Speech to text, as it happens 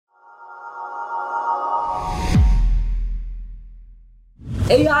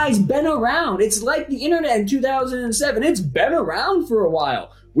AI's been around. It's like the internet in 2007. It's been around for a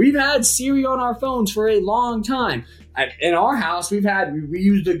while. We've had Siri on our phones for a long time. In our house, we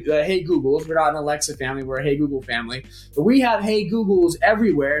use the Hey Googles. We're not an Alexa family. We're a Hey Google family. But we have Hey Googles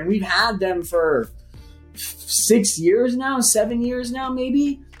everywhere, and we've had them for 6 years now, 7 years now,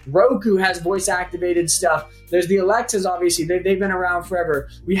 maybe. Roku has voice-activated stuff. There's the Alexas, obviously. They've been around forever.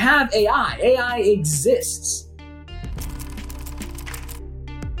 We have AI. AI exists.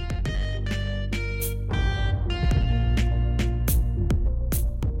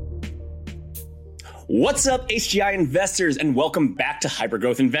 What's up, HGI investors, and welcome back to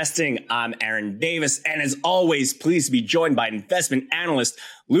Hypergrowth Investing. I'm Aaron Davis, and as always, pleased to be joined by investment analyst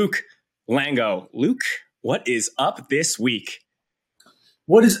Luke Lango. Luke, what is up this week?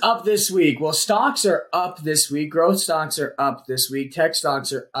 What is up this week? Well, stocks are up this week. Growth stocks are up this week. Tech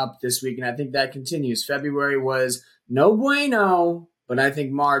stocks are up this week, and I think that continues. February was no bueno, but I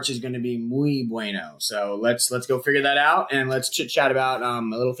think March is going to be muy bueno. So let's go figure that out, and let's chit chat about a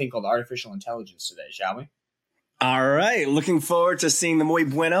little thing called artificial intelligence today, shall we? All right. Looking forward to seeing the muy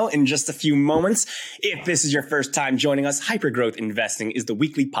bueno in just a few moments. If this is your first time joining us, Hypergrowth Investing is the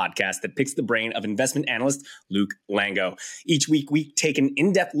weekly podcast that picks the brain of investment analyst Luke Lango. Each week, we take an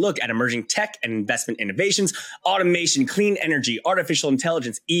in-depth look at emerging tech and investment innovations, automation, clean energy, artificial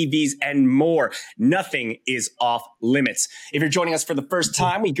intelligence, EVs, and more. Nothing is off limits. If you're joining us for the first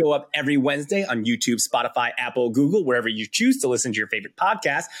time, we go up every Wednesday on YouTube, Spotify, Apple, Google, wherever you choose to listen to your favorite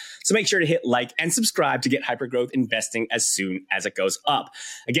podcast. So make sure to hit like and subscribe to get Hypergrowth Investing as soon as it goes up.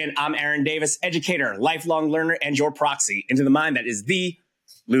 Again, I'm Aaron Davis, educator, lifelong learner, and your proxy into the mind that is the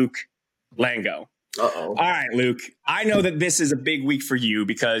Luke Lango. Uh-oh. All right, Luke, I know that this is a big week for you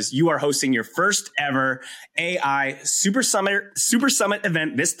because you are hosting your first ever AI Super Summit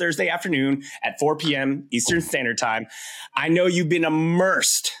event this Thursday afternoon at 4 p.m. Eastern Standard Time. I know you've been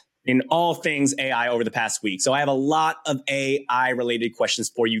immersed in all things AI over the past week. So I have a lot of AI related questions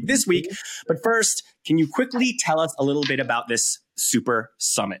for you this week. But first, can you quickly tell us a little bit about this Super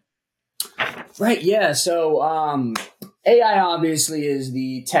Summit? Right. Yeah. So AI obviously is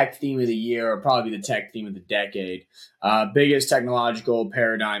the tech theme of the year, or probably the tech theme of the decade. Biggest technological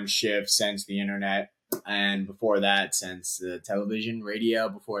paradigm shift since the internet. And before that, since the television, radio,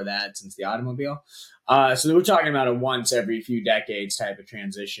 before that, since the automobile. So we're talking about a once every few decades type of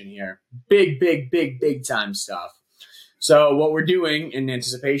transition here. Big time stuff. So what we're doing in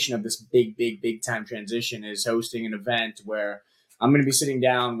anticipation of this big time transition is hosting an event where I'm going to be sitting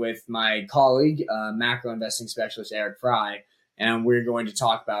down with my colleague, macro investing specialist Eric Fry, and we're going to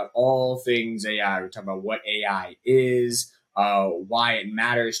talk about all things AI. We're talking about what AI is, why it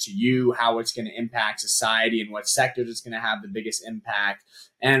matters to you, how it's going to impact society, and what sectors it's going to have the biggest impact,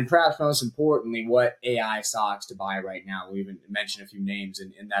 and perhaps most importantly, what AI stocks to buy right now. We even mentioned a few names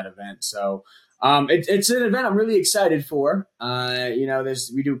in that event. So it's an event I'm really excited for.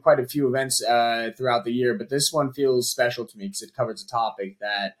 We do quite a few events throughout the year, but this one feels special to me because it covers a topic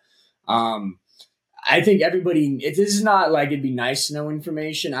that I think everybody, this is not like it'd be nice to know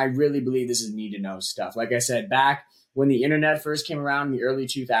information. I really believe this is need to know stuff. Like I said, back when the internet first came around in the early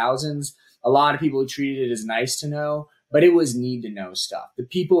 2000s, a lot of people treated it as nice to know, but it was need to know stuff. The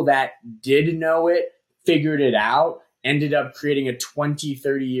people that did know it, figured it out, ended up creating a 20,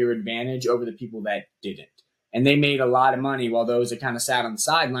 30-year advantage over the people that didn't. And they made a lot of money while those that kind of sat on the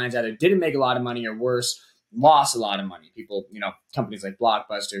sidelines either didn't make a lot of money or worse, lost a lot of money. People, companies like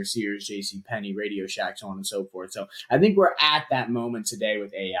Blockbuster, Sears, JCPenney, Radio Shack, so on and so forth. So I think we're at that moment today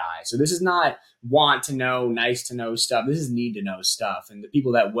with AI. So this is not want to know, nice to know stuff. This is need to know stuff. And the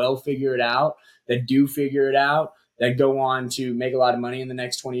people that will figure it out, that do figure it out, that go on to make a lot of money in the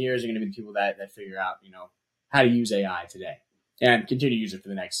next 20 years are going to be the people that figure out, how to use AI today and continue to use it for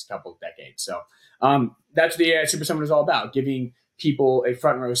the next couple of decades. So that's what the AI Super Summit is all about, giving people a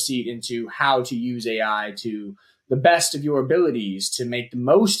front row seat into how to use AI to the best of your abilities to make the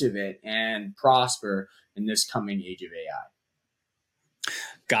most of it and prosper in this coming age of AI.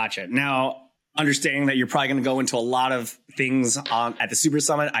 Gotcha. Now, understanding that you're probably going to go into a lot of things at the Super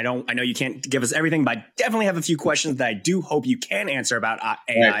Summit. I know you can't give us everything, but I definitely have a few questions that I do hope you can answer about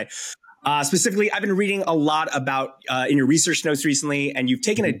AI. Right. Specifically, I've been reading a lot about in your research notes recently, and you've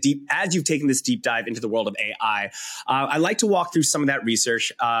taken you've taken this deep dive into the world of AI. I'd like to walk through some of that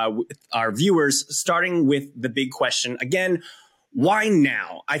research with our viewers, starting with the big question again: why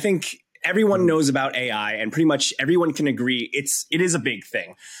now? I think everyone knows about AI, and pretty much everyone can agree it is a big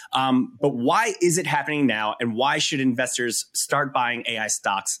thing. But why is it happening now, and why should investors start buying AI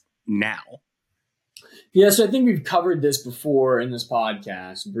stocks now? Yeah, so I think we've covered this before in this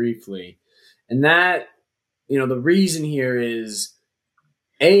podcast briefly. And that, the reason here is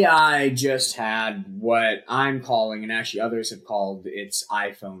AI just had what I'm calling, and actually others have called, its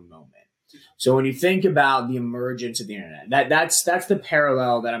iPhone moment. So when you think about the emergence of the internet, that's the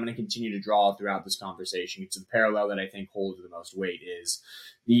parallel that I'm going to continue to draw throughout this conversation. It's the parallel that I think holds the most weight is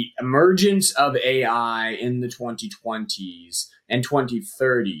the emergence of AI in the 2020s and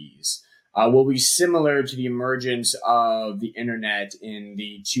 2030s will be similar to the emergence of the internet in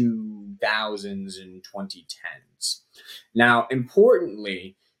the 2000s and 2010s. Now,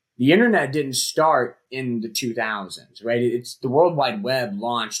 importantly, the internet didn't start in the 2000s, right? It's the World Wide Web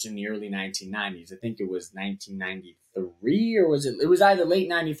launched in the early 1990s. I think it was 1993, or was it? It was either late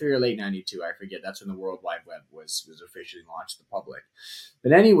 93 or late 92. I forget. That's when the World Wide Web was officially launched to the public.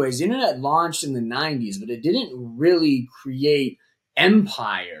 But anyways, the internet launched in the 90s, but it didn't really create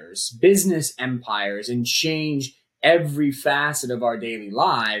empires, business empires, and change every facet of our daily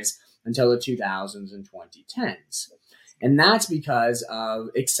lives until the 2000s and 2010s. And that's because of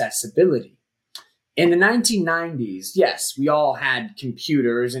accessibility. In the 1990s, yes, we all had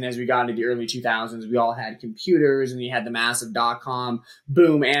computers. And as we got into the early 2000s, we all had computers, and you had the massive dot-com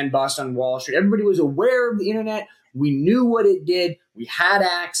boom and bust on Wall Street. Everybody was aware of the internet. We knew what it did. We had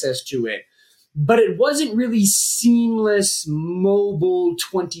access to it. But it wasn't really seamless mobile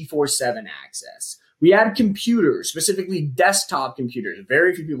 24/7 access. We had computers, specifically desktop computers.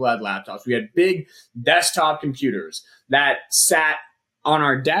 Very few people had laptops. We had big desktop computers that sat on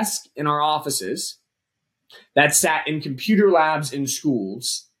our desk in our offices, that sat in computer labs in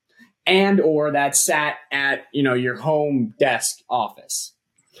schools, and or that sat at, your home desk office.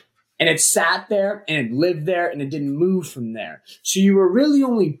 And it sat there and it lived there and it didn't move from there. So you were really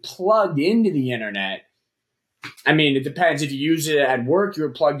only plugged into the internet. I mean, it depends. If you use it at work, you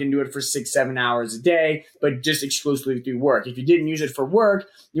were plugged into it for 6-7 hours a day, but just exclusively through work. If you didn't use it for work,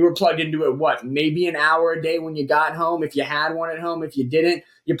 you were plugged into it, maybe an hour a day when you got home, if you had one at home. If you didn't,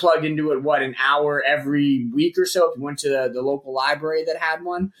 you plugged into it, an hour every week or so if you went to the local library that had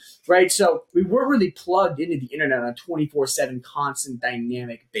one, right? So we weren't really plugged into the internet on a 24/7 constant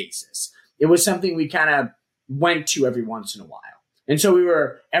dynamic basis. It was something we kind of went to every once in a while. And so we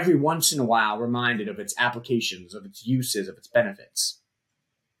were every once in a while reminded of its applications, of its uses, of its benefits.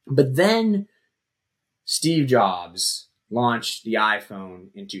 But then Steve Jobs launched the iPhone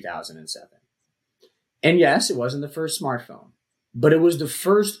in 2007. And yes, it wasn't the first smartphone, but it was the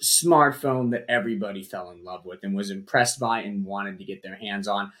first smartphone that everybody fell in love with and was impressed by and wanted to get their hands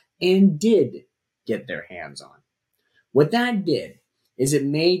on and did get their hands on. What that did is it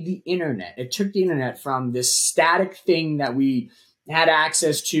made the internet, it took the internet from this static thing that we had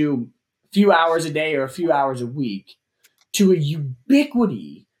access to a few hours a day or a few hours a week to a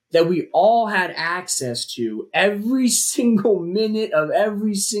ubiquity that we all had access to every single minute of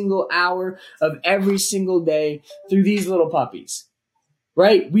every single hour of every single day through these little puppies,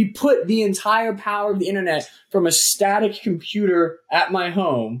 right? We put the entire power of the internet from a static computer at my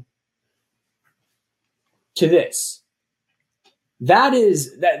home to this. That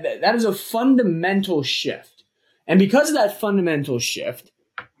is a fundamental shift. And because of that fundamental shift,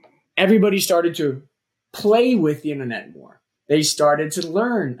 everybody started to play with the internet more. They started to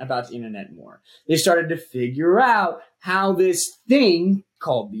learn about the internet more. They started to figure out how this thing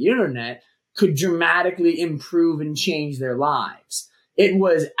called the internet could dramatically improve and change their lives. It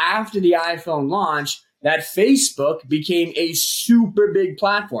was after the iPhone launch that Facebook became a super big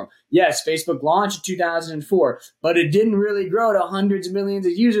platform. Yes, Facebook launched in 2004, but it didn't really grow to hundreds of millions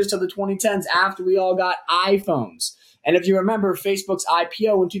of users till the 2010s after we all got iPhones. And if you remember, Facebook's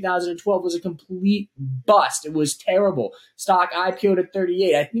IPO in 2012 was a complete bust. It was terrible. Stock IPO'd at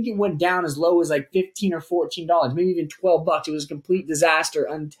 38. I think it went down as low as like $15 or $14, maybe even $12. It was a complete disaster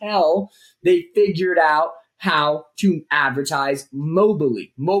until they figured out how to advertise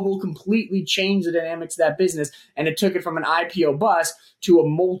mobilely. Mobile completely changed the dynamics of that business, and it took it from an IPO bust to a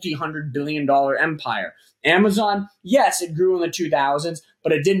multi-$100 billion empire. Amazon, yes, it grew in the 2000s,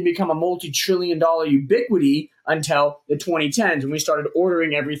 but it didn't become a multi-trillion dollar ubiquity until the 2010s when we started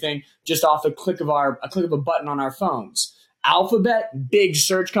ordering everything just off a click of a button on our phones. Alphabet, big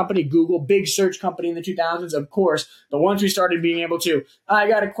search company. Google, big search company in the 2000s, of course. But once we started being able to, I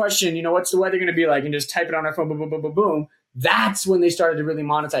got a question, what's the weather going to be like? And just type it on our phone, boom, boom, boom, boom, boom. That's when they started to really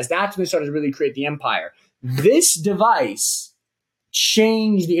monetize. That's when they started to really create the empire. This device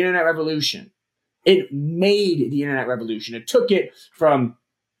changed the internet revolution. It made the internet revolution. It took it from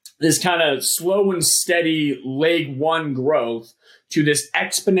this kind of slow and steady leg one growth to this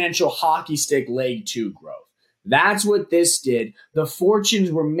exponential hockey stick leg two growth. That's what this did. The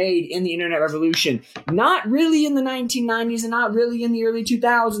fortunes were made in the internet revolution, not really in the 1990s and not really in the early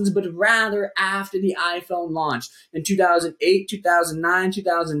 2000s, but rather after the iPhone launched in 2008, 2009,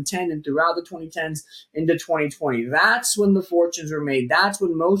 2010, and throughout the 2010s into 2020. That's when the fortunes were made. That's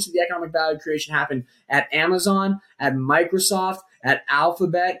when most of the economic value creation happened at Amazon, at Microsoft, at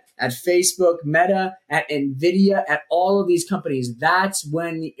Alphabet, at Facebook, Meta, at Nvidia, at all of these companies. That's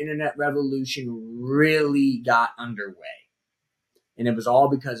when the internet revolution really got underway. And it was all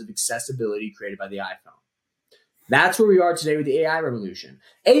because of accessibility created by the iPhone. That's where we are today with the AI revolution.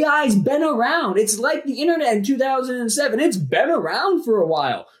 AI's been around. It's like the internet in 2007. It's been around for a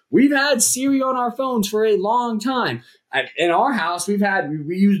while. We've had Siri on our phones for a long time. In our house, we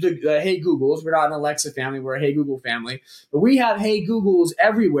use the Hey Googles. We're not an Alexa family. We're a Hey Google family. But we have Hey Googles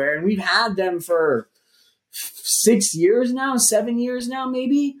everywhere, and we've had them for 6 years now, 7 years now,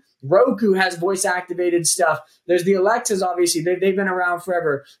 maybe. Roku has voice-activated stuff. There's the Alexas, obviously. They've been around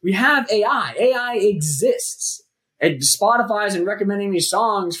forever. We have AI. AI exists. And Spotify's been recommending me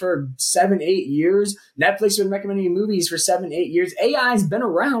songs for 7, 8 years. Netflix has been recommending me movies for 7, 8 years. AI's been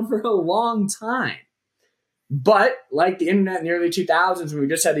around for a long time. But like the internet in the early 2000s, when we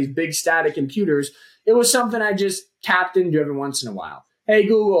just had these big static computers, it was something I just tapped into every once in a while. Hey,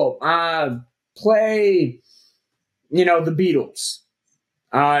 Google, play, the Beatles.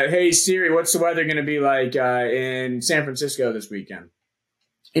 Hey, Siri, what's the weather going to be like in San Francisco this weekend?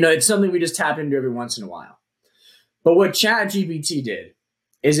 It's something we just tap into every once in a while. But what ChatGPT did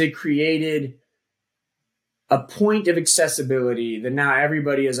is it created a point of accessibility that now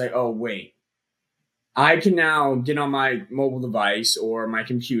everybody is like, oh, wait, I can now get on my mobile device or my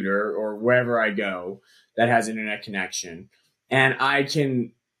computer or wherever I go that has internet connection, and I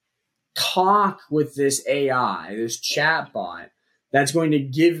can talk with this AI, this chatbot, that's going to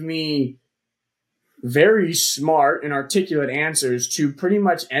give me very smart and articulate answers to pretty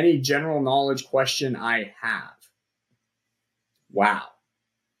much any general knowledge question I have. Wow.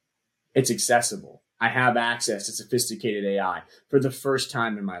 It's accessible. I have access to sophisticated AI for the first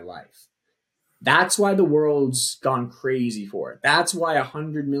time in my life. That's why the world's gone crazy for it. That's why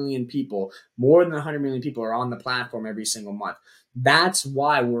 100 million people, more than 100 million people, are on the platform every single month. That's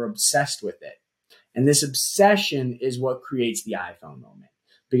why we're obsessed with it. And this obsession is what creates the iPhone moment.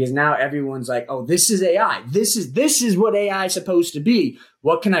 Because now everyone's like, oh, this is AI. This is what AI is supposed to be.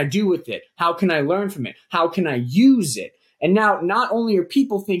 What can I do with it? How can I learn from it? How can I use it? And now not only are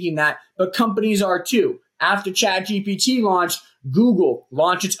people thinking that, but companies are too. After ChatGPT launched, Google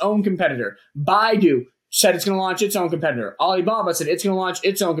launched its own competitor. Baidu said it's going to launch its own competitor. Alibaba said it's going to launch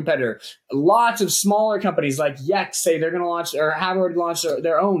its own competitor. Lots of smaller companies like Yext say they're going to launch or have already launched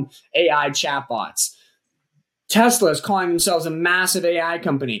their own AI chatbots. Tesla is calling themselves a massive AI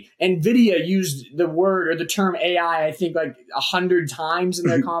company. Nvidia used the word or the term AI, I think, like 100 times in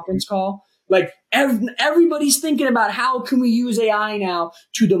their conference call. Like everybody's thinking about how can we use AI now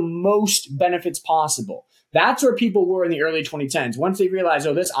to the most benefits possible. That's where people were in the early 2010s. Once they realized,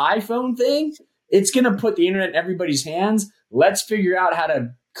 oh, this iPhone thing, it's going to put the internet in everybody's hands. Let's figure out how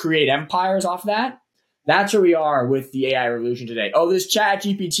to create empires off that. That's where we are with the AI revolution today. Oh, this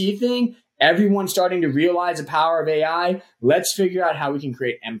ChatGPT thing, everyone's starting to realize the power of AI. Let's figure out how we can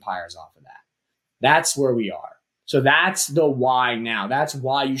create empires off of that. That's where we are. So that's the why now. That's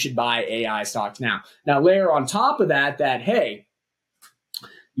why you should buy AI stocks now. Now, layer on top of that, hey,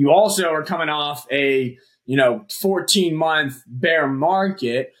 you also are coming off a 14-month bear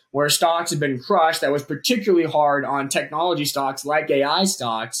market where stocks have been crushed. That was particularly hard on technology stocks like AI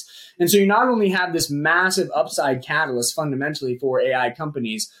stocks. And so you not only have this massive upside catalyst fundamentally for AI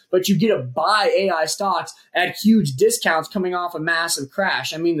companies, but you get to buy AI stocks at huge discounts coming off a massive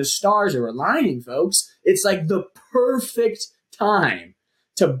crash. I mean, the stars are aligning, folks. It's like the perfect time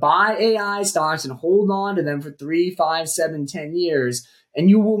to buy AI stocks and hold on to them for 3, 5, 7, 10 years. And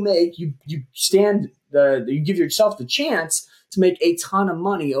you will make, you give yourself the chance to make a ton of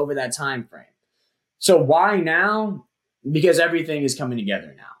money over that time frame. So why now? Because everything is coming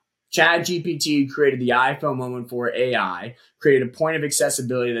together now. ChatGPT created the iPhone moment for AI, created a point of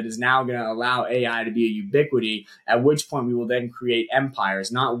accessibility that is now going to allow AI to be a ubiquity, at which point we will then create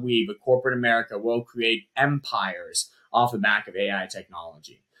empires. Not we, but corporate America will create empires off the back of AI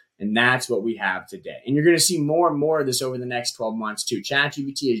technology. And that's what we have today. And you're going to see more and more of this over the next 12 months too.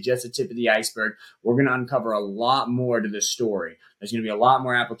 ChatGPT is just the tip of the iceberg. We're going to uncover a lot more to this story. There's going to be a lot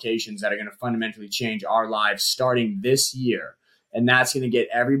more applications that are going to fundamentally change our lives starting this year. And that's going to get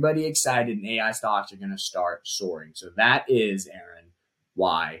everybody excited, and AI stocks are going to start soaring. So that is, Aaron,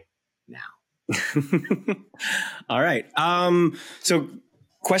 why now? All right. So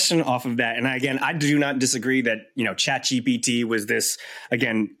question off of that, and again, I do not disagree that ChatGPT was this,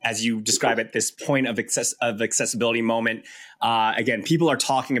 again, as you describe it, this point of accessibility moment. Again, people are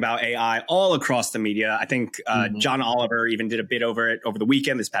talking about AI all across the media. I think John Oliver even did a bit over it over the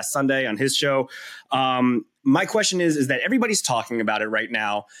weekend, this past Sunday on his show. My question is that everybody's talking about it right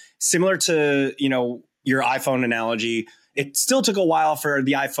now. Similar to your iPhone analogy, it still took a while for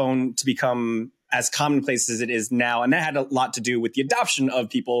the iPhone to become as commonplace as it is now. And that had a lot to do with the adoption of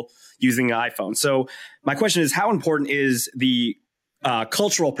people using the iPhone. So my question is, how important is the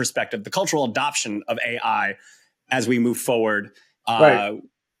cultural perspective, the cultural adoption of AI as we move forward? Right.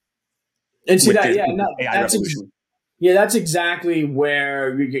 And see that, that's exactly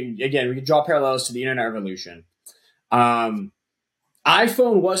where we can draw parallels to the internet revolution. iPhone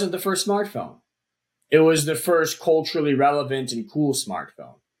wasn't the first smartphone. It was the first culturally relevant and cool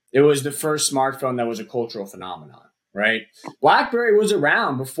smartphone. It was the first smartphone that was a cultural phenomenon, right? BlackBerry was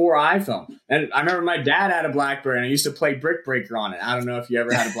around before iPhone. And I remember my dad had a BlackBerry and I used to play Brick Breaker on it. I don't know if you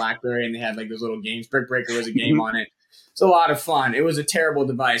ever had a BlackBerry and they had like those little games. Brick Breaker was a game on it. It's a lot of fun. It was a terrible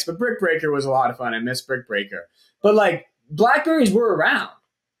device, but Brick Breaker was a lot of fun. I miss Brick Breaker. But like BlackBerries were around.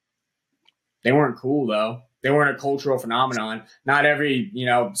 They weren't cool though. They weren't a cultural phenomenon. Not every,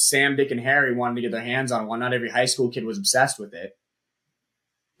 Sam, Dick, and Harry wanted to get their hands on one. Not every high school kid was obsessed with it.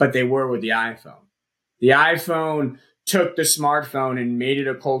 But they were with the iPhone. The iPhone took the smartphone and made it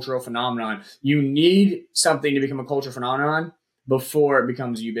a cultural phenomenon. You need something to become a cultural phenomenon before it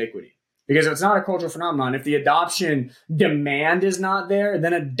becomes ubiquity. Because if it's not a cultural phenomenon, if the adoption demand is not there,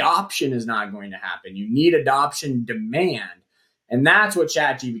 then adoption is not going to happen. You need adoption demand. And that's what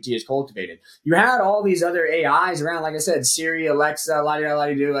ChatGPT has cultivated. You had all these other AIs around, like I said, Siri, Alexa,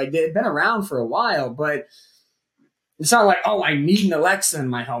 la-di-da-la-di-do. Like they've been around for a while, but it's not like, oh, I need an Alexa in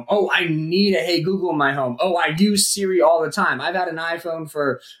my home. Oh, I need a Hey Google in my home. Oh, I use Siri all the time. I've had an iPhone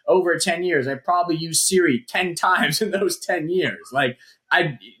for over 10 years. I probably used Siri 10 times in those 10 years. Like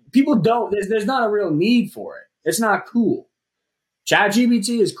people don't, there's not a real need for it. It's not cool.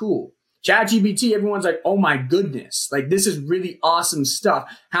 ChatGPT is cool. ChatGPT, everyone's like, oh my goodness, like this is really awesome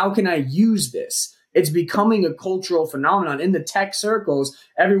stuff. How can I use this? It's becoming a cultural phenomenon in the tech circles.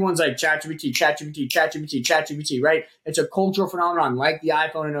 Everyone's like ChatGPT, ChatGPT, ChatGPT, ChatGPT, right? It's a cultural phenomenon like the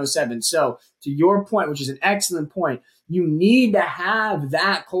iPhone in 07. So to your point, which is an excellent point, you need to have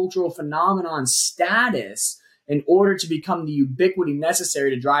that cultural phenomenon status in order to become the ubiquity necessary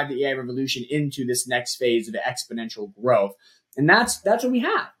to drive the AI revolution into this next phase of exponential growth. And that's what we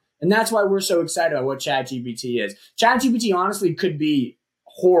have. And that's why we're so excited about what ChatGPT is. ChatGPT honestly could be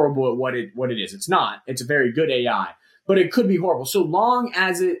horrible at what it is. It's not. It's a very good AI, but it could be horrible. So long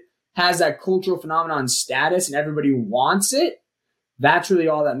as it has that cultural phenomenon status and everybody wants it, that's really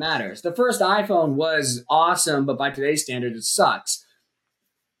all that matters. The first iPhone was awesome, but by today's standards, it sucks.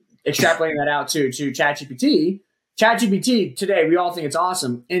 Extrapolating that out to ChatGPT today, we all think it's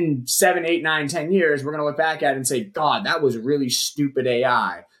awesome. In 7, 8, 9, 10 years, we're going to look back at it and say, God, that was really stupid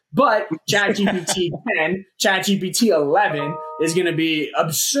AI. But ChatGPT 10, ChatGPT 11 is going to be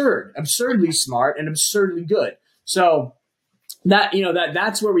absurdly smart and absurdly good. So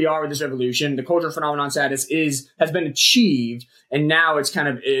that's where we are with this revolution. The cultural phenomenon status has been achieved, and now it's kind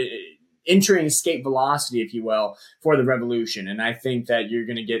of entering escape velocity, if you will, for the revolution. And I think that you're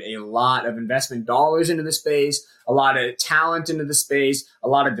going to get a lot of investment dollars into the space, a lot of talent into the space, a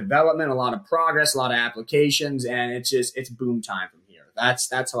lot of development, a lot of progress, a lot of applications, and it's boom time from here.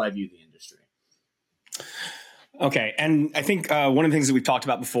 That's how I view the industry. Okay. And I think one of the things that we've talked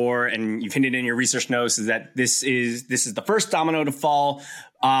about before, and you've hinted in your research notes, is that this is the first domino to fall,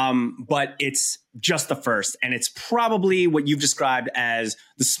 but it's just the first. And it's probably what you've described as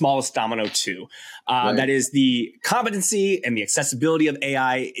the smallest domino too. Right. That is, the competency and the accessibility of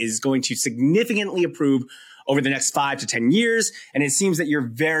AI is going to significantly improve over the next 5 to 10 years. And it seems that you're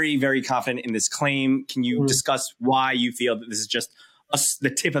very, very confident in this claim. Can you discuss why you feel that this is just the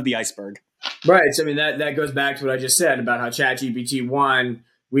tip of the iceberg? Right. So, I mean, that goes back to what I just said about how ChatGPT 1,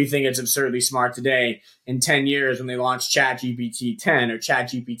 we think it's absurdly smart today. In 10 years, when they launch ChatGPT 10 or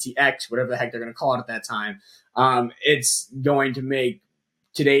ChatGPT X, whatever the heck they're going to call it at that time, it's going to make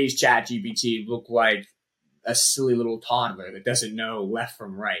today's ChatGPT look like a silly little toddler that doesn't know left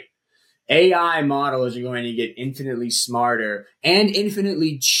from right. AI models are going to get infinitely smarter and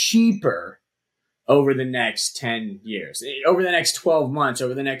infinitely cheaper over the next 10 years, over the next 12 months,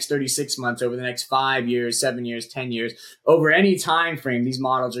 over the next 36 months, over the next 5 years, 7 years, 10 years, over any time frame, these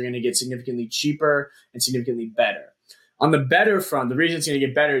models are going to get significantly cheaper and significantly better. On the better front, the reason it's going to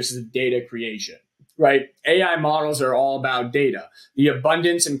get better is the data creation, right? AI models are all about data. The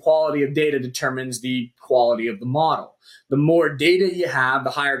abundance and quality of data determines the quality of the model. The more data you have, the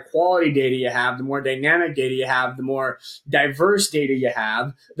higher quality data you have, the more dynamic data you have, the more diverse data you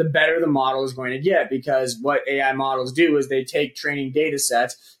have, the better the model is going to get. Because what AI models do is they take training data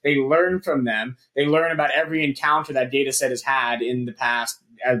sets, they learn from them, they learn about every encounter that data set has had in the past,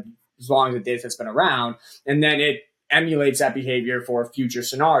 as long as the data set's been around, and then it emulates that behavior for future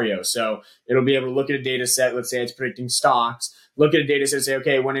scenarios. So it'll be able to look at a data set, let's say it's predicting stocks, look at a data set and say,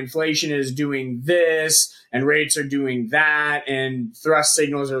 okay, when inflation is doing this and rates are doing that and thrust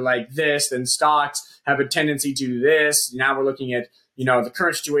signals are like this, then stocks have a tendency to do this. Now we're looking at, the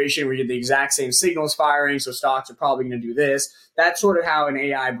current situation where you get the exact same signals firing, so stocks are probably going to do this. That's sort of how an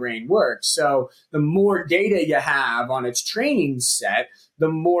AI brain works. So the more data you have on its training set, the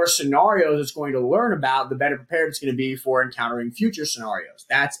more scenarios it's going to learn about, the better prepared it's going to be for encountering future scenarios.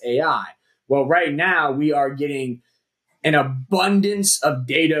 That's AI. Well, right now we are getting an abundance of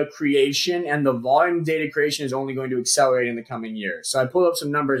data creation, and the volume of data creation is only going to accelerate in the coming years. So I pulled up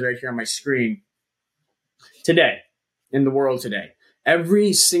some numbers right here on my screen. Today, in the world today,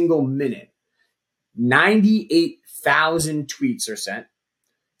 every single minute, 98,000 tweets are sent.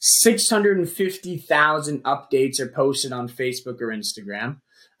 650,000 updates are posted on Facebook or Instagram.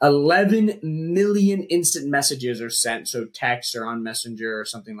 11 million instant messages are sent, so text or on Messenger or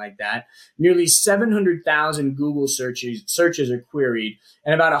something like that. Nearly 700,000 Google searches are queried,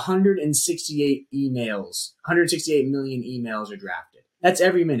 and about 168 million emails are drafted. That's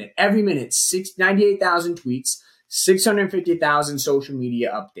every minute. Every minute, 98,000 tweets, 650,000 social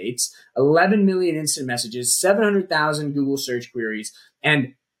media updates, 11 million instant messages, 700,000 Google search queries,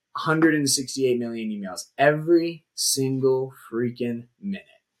 and 168 million emails every single freaking minute.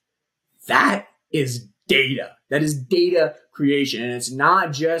 That is data. That is data creation. And it's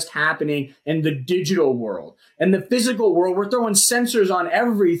not just happening in the digital world. In the physical world, we're throwing sensors on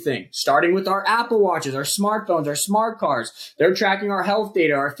everything, starting with our Apple Watches, our smartphones, our smart cars. They're tracking our health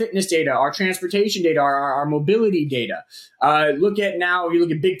data, our fitness data, our transportation data, our mobility data. You look at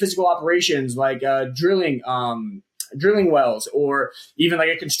big physical operations like drilling wells, or even like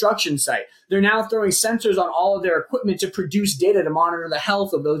a construction site. They're now throwing sensors on all of their equipment to produce data to monitor the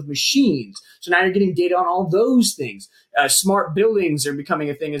health of those machines. So now you're getting data on all those things. Smart buildings are becoming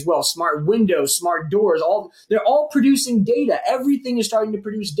a thing as well. Smart windows, smart doors, they're all producing data. Everything is starting to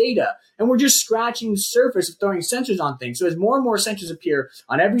produce data. And we're just scratching the surface of throwing sensors on things. So as more and more sensors appear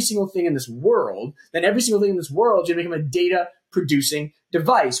on every single thing in this world, then every single thing in this world is going to become a data producing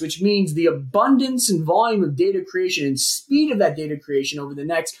device, which means the abundance and volume of data creation and speed of that data creation over the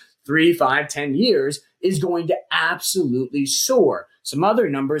next 3, 5, 10 years is going to absolutely soar. Some other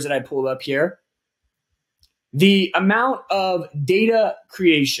numbers that I pulled up here. The amount of data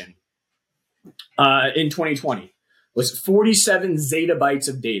creation in 2020 was 47 zettabytes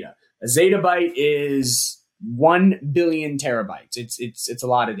of data. A zettabyte is 1 billion terabytes. It's a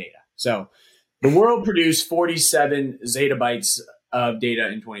lot of data. So the world produced 47 zettabytes of data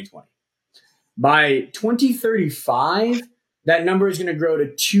in 2020. By 2035, that number is going to grow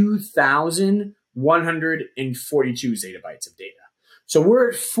to 2,142 zettabytes of data. So we're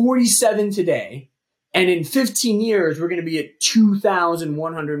at 47 today, and in 15 years, we're going to be at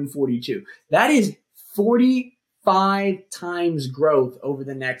 2,142. That is 45 times growth over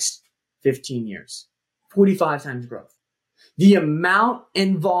the next 15 years. 45 times growth. The amount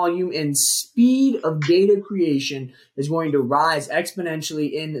and volume and speed of data creation is going to rise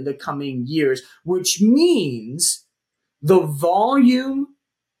exponentially in the coming years, which means the volume,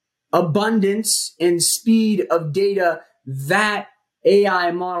 abundance, and speed of data that AI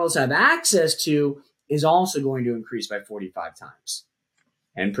models have access to is also going to increase by 45 times.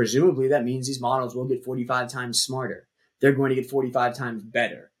 And presumably that means these models will get 45 times smarter. They're going to get 45 times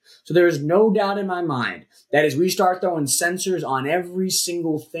better. So there is no doubt in my mind that as we start throwing sensors on every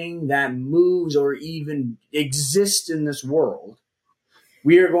single thing that moves or even exists in this world,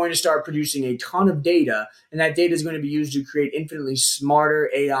 we are going to start producing a ton of data, and that data is going to be used to create infinitely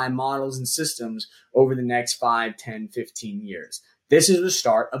smarter AI models and systems over the next 5, 10, 15 years. This is the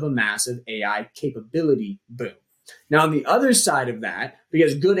start of a massive AI capability boom. Now, on the other side of that,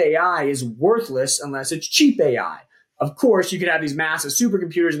 because good AI is worthless unless it's cheap AI. Of course, you could have these massive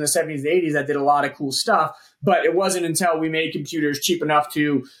supercomputers in the 70s and 80s that did a lot of cool stuff, but it wasn't until we made computers cheap enough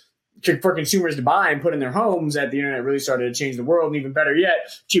for consumers to buy and put in their homes that the internet really started to change the world. And even better yet,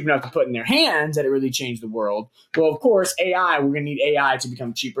 cheap enough to put in their hands that it really changed the world. Well, of course, AI, we're going to need AI to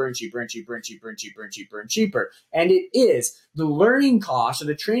become cheaper and cheaper and cheaper and cheaper and cheaper and cheaper and cheaper. And it is. The learning cost or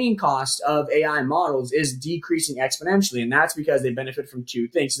the training cost of AI models is decreasing exponentially. And that's because they benefit from two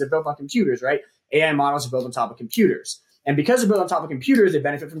things. They're built on computers, right? AI models are built on top of computers. And because they're built on top of computers, they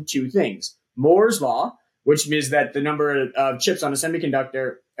benefit from two things. Moore's law, which means that the number of chips on a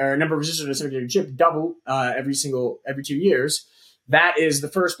semiconductor or number of resistors on a semiconductor chip double every 2 years. That is the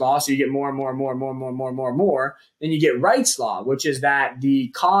first law. So you get more and more and more and more and more and more and more and more. Then you get Wright's law, which is that the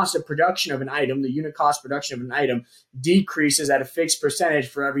cost of production of an item, the unit cost production of an item, decreases at a fixed percentage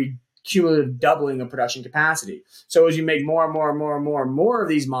for every cumulative doubling of production capacity. So as you make more and more and more and more and more of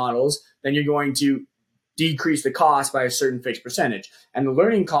these models, then you're going to decrease the cost by a certain fixed percentage. And the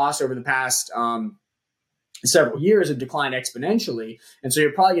learning costs over the past several years have declined exponentially. And so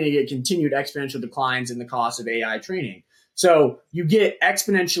you're probably going to get continued exponential declines in the cost of AI training. So you get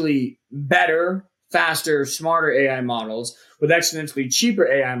exponentially better, faster, smarter AI models with exponentially cheaper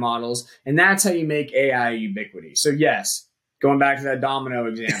AI models. And that's how you make AI ubiquity. So yes, going back to that domino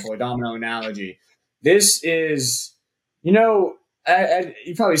example, or domino analogy, this is, you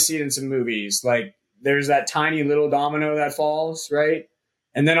probably see it in some movies. Like there's that tiny little domino that falls, right?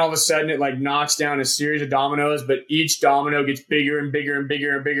 And then all of a sudden it like knocks down a series of dominoes, but each domino gets bigger and bigger and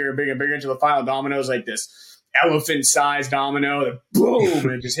bigger and bigger and bigger and bigger until the final domino is like this elephant-sized domino that boom,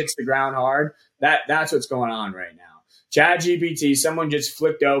 and it just hits the ground hard. That's what's going on right now. ChatGPT, someone just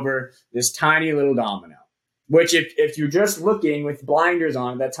flipped over this tiny little domino, which if you're just looking with blinders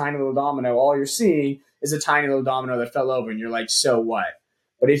on that tiny little domino, all you're seeing is a tiny little domino that fell over, and you're like, so what?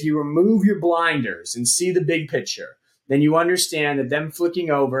 But if you remove your blinders and see the big picture, then you understand that them flicking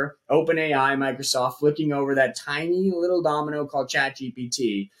over, OpenAI, Microsoft, flicking over that tiny little domino called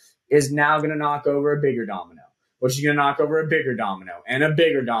ChatGPT is now going to knock over a bigger domino, which is going to knock over a bigger domino and a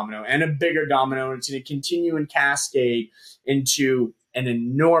bigger domino and a bigger domino. And it's going to continue and cascade into an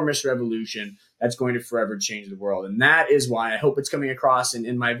enormous revolution that's going to forever change the world. And that is why I hope it's coming across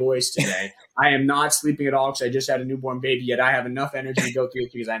in my voice today. I am not sleeping at all because I just had a newborn baby, yet I have enough energy to go through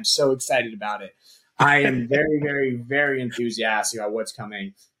it because I'm so excited about it. I am very, very, very enthusiastic about what's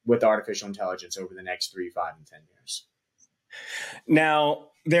coming with artificial intelligence over the next 3, 5, and 10 years. Now,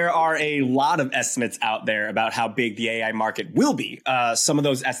 there are a lot of estimates out there about how big the AI market will be. Some of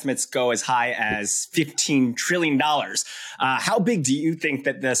those estimates go as high as $15 trillion. How big do you think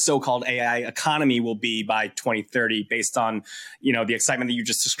that the so-called AI economy will be by 2030 based on, the excitement that you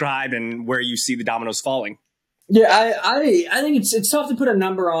just described and where you see the dominoes falling? Yeah, I think it's tough to put a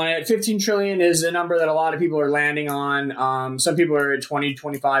number on it. 15 trillion is a number that a lot of people are landing on. Some people are at 20,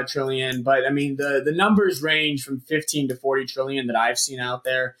 25 trillion, but I mean, the numbers range from 15 to 40 trillion that I've seen out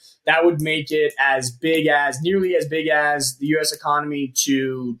there. That would make it nearly as big as the U.S. economy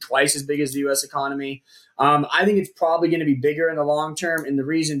to twice as big as the U.S. economy. I think it's probably going to be bigger in the long term. And the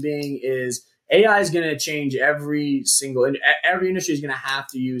reason being is AI is going to change every industry is going to have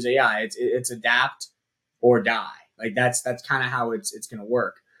to use AI. It's adapt or die. Like that's kind of how it's going to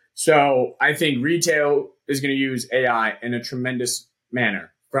work. So I think retail is going to use AI in a tremendous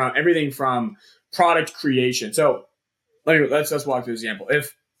manner, from everything from product creation. So let's walk through the example.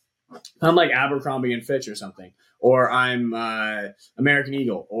 If I'm like Abercrombie and Fitch or something, or I'm American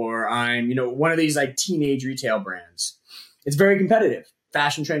Eagle, or I'm one of these like teenage retail brands, it's very competitive.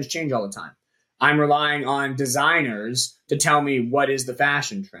 Fashion trends change all the time. I'm relying on designers to tell me what is the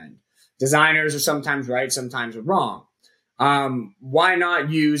fashion trend. Designers are sometimes right, sometimes wrong. Why not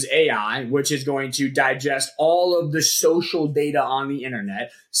use AI, which is going to digest all of the social data on the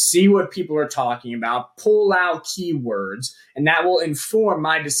internet, see what people are talking about, pull out keywords, and that will inform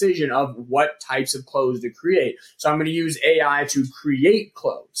my decision of what types of clothes to create. So I'm going to use AI to create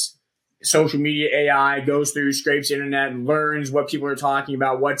clothes. Social media AI goes through, scrapes the internet, learns what people are talking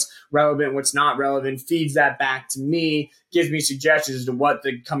about, what's relevant, what's not relevant, feeds that back to me, gives me suggestions as to what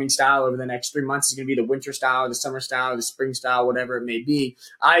the coming style over the next 3 months is going to be, the winter style, the summer style, the spring style, whatever it may be.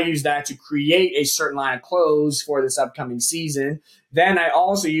 I use that to create a certain line of clothes for this upcoming season. Then I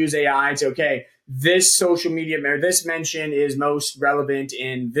also use AI to, this social media or this mention is most relevant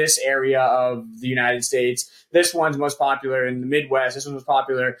in this area of the United States. This one's most popular in the Midwest. This one's most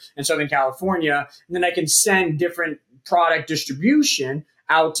popular in Southern California. And then I can send different product distribution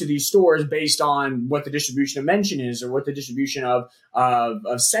out to these stores based on what the distribution of mention is, or what the distribution of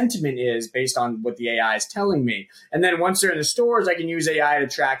sentiment is based on what the AI is telling me. And then once they're in the stores, I can use AI to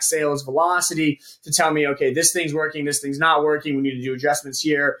track sales velocity to tell me, okay, this thing's working, this thing's not working. We need to do adjustments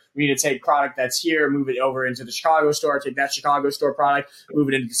here. We need to take product that's here, move it over into the Chicago store, take that Chicago store product, move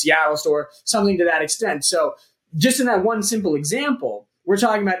it into the Seattle store, something to that extent. So just in that one simple example, we're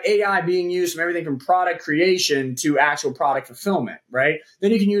talking about AI being used from everything from product creation to actual product fulfillment, right? Then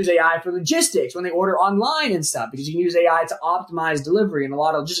you can use AI for logistics when they order online and stuff, because you can use AI to optimize delivery. And a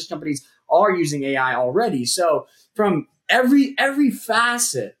lot of logistics companies are using AI already. So from every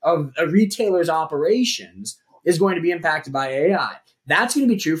facet of a retailer's operations is going to be impacted by AI. That's going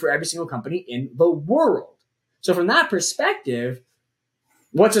to be true for every single company in the world. So from that perspective,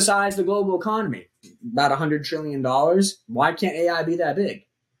 what's the size of the global economy? About $100 trillion. Why can't AI be that big?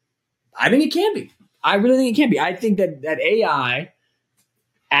 I think it can be. I really think it can be. I think that AI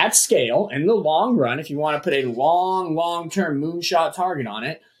at scale in the long run, if you want to put a long-term moonshot target on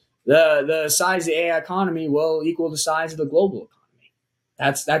it, the size of the AI economy will equal the size of the global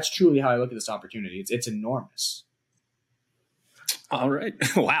economy. That's truly how I look at this opportunity. It's enormous. All right.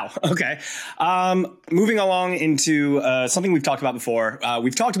 Wow. Okay. Moving along into something we've talked about before.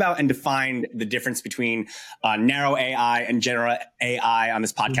 We've talked about and defined the difference between narrow AI and general AI on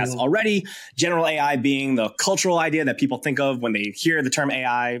this podcast already. General AI being the cultural idea that people think of when they hear the term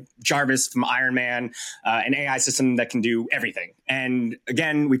AI. Jarvis from Iron Man, an AI system that can do everything. And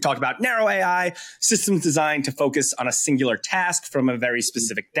again, we've talked about narrow AI, systems designed to focus on a singular task from a very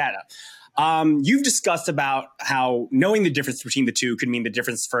specific data. You've discussed about how knowing the difference between the two could mean the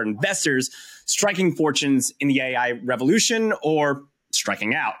difference for investors striking fortunes in the AI revolution or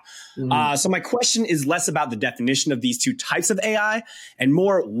striking out. So my question is less about the definition of these two types of AI and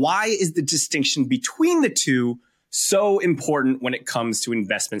more, why is the distinction between the two so important when it comes to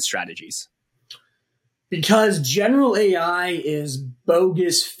investment strategies? Because general AI is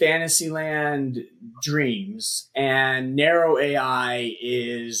bogus fantasyland dreams and narrow AI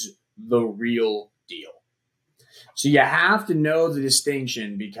is the real deal. So you have to know the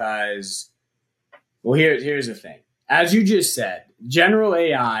distinction because, well, here's the thing. As you just said, general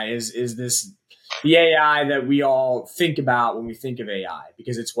AI is the AI that we all think about when we think of AI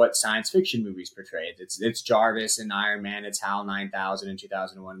because it's what science fiction movies portray. It's Jarvis in Iron Man. It's HAL 9000 in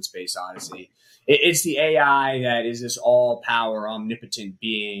 2001: Space Odyssey. It's the AI that is this all-power, omnipotent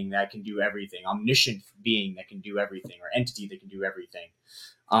being that can do everything, omniscient being that can do everything, or entity that can do everything.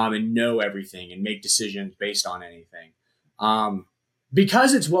 And know everything and make decisions based on anything.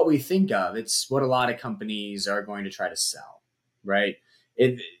 Because it's what we think of, it's what a lot of companies are going to try to sell, right?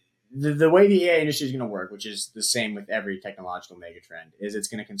 The way the AI industry is going to work, which is the same with every technological megatrend, is it's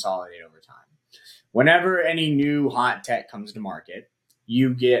going to consolidate over time. Whenever any new hot tech comes to market,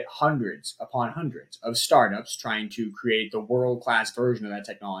 you get hundreds upon hundreds of startups trying to create the world-class version of that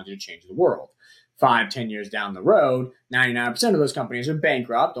technology to change the world. 5-10 years down the road, 99% of those companies are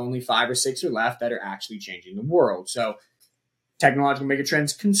bankrupt. Only 5 or 6 are left that are actually changing the world. So technological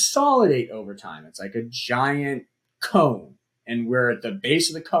megatrends consolidate over time. It's like a giant cone. And we're at the base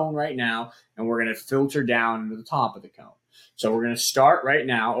of the cone right now, and we're going to filter down into the top of the cone. So we're going to start right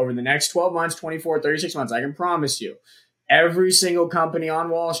now. Over the next 12 months, 24, 36 months, I can promise you, every single company on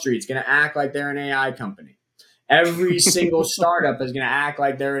Wall Street is going to act like they're an AI company. Every single startup is going to act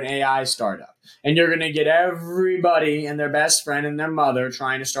like they're an AI startup. And you're going to get everybody and their best friend and their mother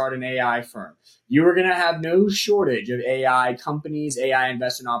trying to start an AI firm. You are going to have no shortage of AI companies, AI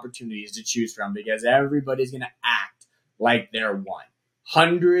investment opportunities to choose from because everybody's going to act like they're one.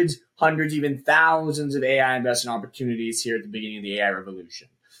 Hundreds, even thousands of AI investment opportunities here at the beginning of the AI revolution.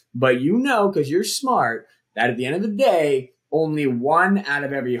 But you know, because you're smart, that at the end of the day, only 1 out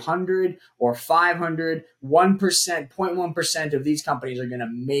of every 100 or 500, 1%, 0.1% of these companies are going to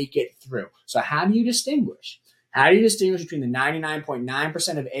make it through. So how do you distinguish? How do you distinguish between the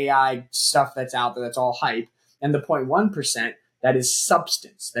 99.9% of AI stuff that's out there that's all hype and the 0.1% that is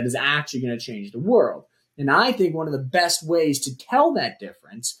substance, that is actually going to change the world? And I think one of the best ways to tell that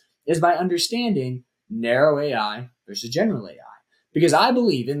difference is by understanding narrow AI versus general AI. Because I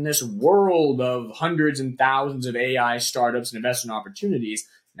believe in this world of hundreds and thousands of AI startups and investment opportunities,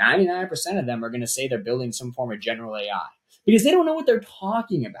 99% of them are going to say they're building some form of general AI because they don't know what they're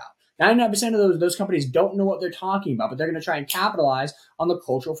talking about. 99% of those companies don't know what they're talking about, but they're going to try and capitalize on the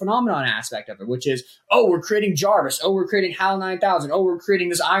cultural phenomenon aspect of it, which is, oh, we're creating Jarvis. Oh, we're creating HAL 9000. Oh, we're creating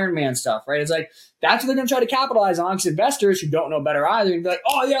this Iron Man stuff, right? It's like, that's what they're going to try to capitalize on because investors who don't know better either can be like,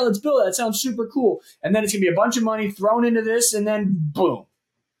 oh, yeah, let's build it. That sounds super cool. And then it's going to be a bunch of money thrown into this and then boom,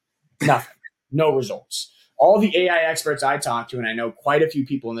 nothing, no results. All the AI experts I talk to, and I know quite a few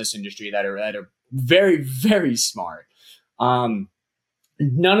people in this industry that are very, very smart,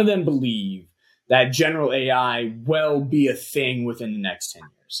 none of them believe that general AI will be a thing within the next 10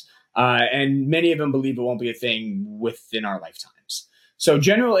 years. And many of them believe it won't be a thing within our lifetimes. So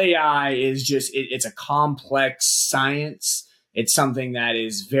general AI is just, it's a complex science. It's something that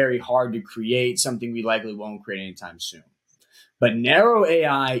is very hard to create, something we likely won't create anytime soon. But narrow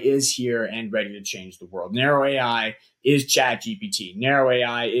AI is here and ready to change the world. Narrow AI is ChatGPT. Narrow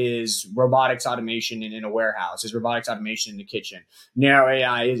AI is robotics automation in a warehouse, is robotics automation in the kitchen. Narrow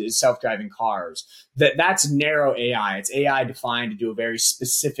AI is self-driving cars. That's narrow AI. It's AI defined to do a very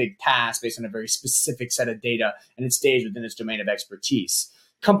specific task based on a very specific set of data, and it stays within its domain of expertise.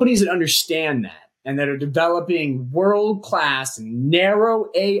 Companies that understand that and that are developing world-class narrow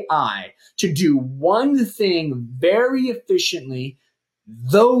AI to do one thing very efficiently,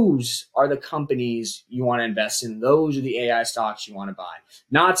 those are the companies you want to invest in. Those are the AI stocks you want to buy.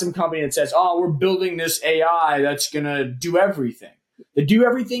 Not some company that says, oh, we're building this AI that's going to do everything. The do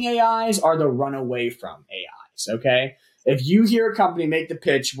everything AIs are the runaway from AIs, okay? If you hear a company make the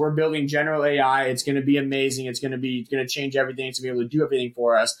pitch, we're building general AI, it's going to be amazing, it's going to change everything, it's going to be able to do everything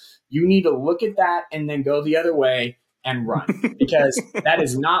for us, you need to look at that and then go the other way and run, because that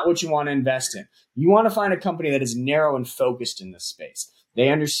is not what you want to invest in. You want to find a company that is narrow and focused in this space. They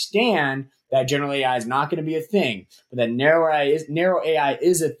understand that general AI is not going to be a thing, but that narrow AI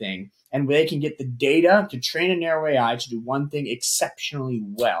is a thing, and they can get the data to train a narrow AI to do one thing exceptionally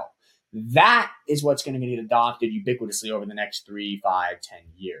well. That is what's going to get adopted ubiquitously over the next 3, 5, 10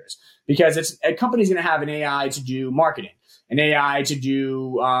 years. Because a company's going to have an AI to do marketing, an AI to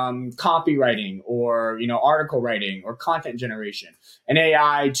do copywriting or article writing or content generation, an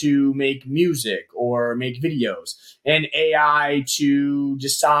AI to make music or make videos, an AI to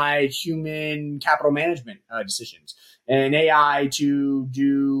decide human capital management decisions, an AI to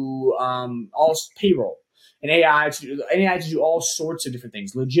do all payroll, an AI to do all sorts of different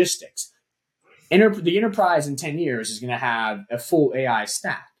things, logistics. The enterprise in 10 years is going to have a full AI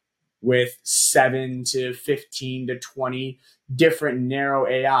stack with 7 to 15 to 20 different narrow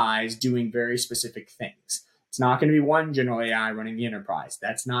AIs doing very specific things. It's not going to be one general AI running the enterprise.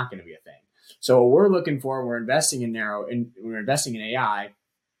 That's not going to be a thing. So what we're looking for, we're investing in AI,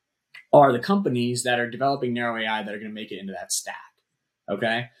 are the companies that are developing narrow AI that are going to make it into that stack.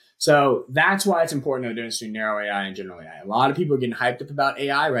 Okay. So that's why it's important to know the difference between narrow AI and general AI. A lot of people are getting hyped up about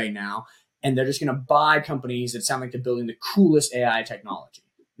AI right now, and they're just going to buy companies that sound like they're building the coolest AI technology.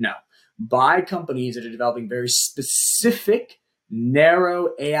 No, buy companies that are developing very specific,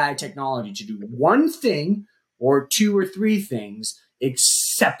 narrow AI technology to do one thing or 2 or 3 things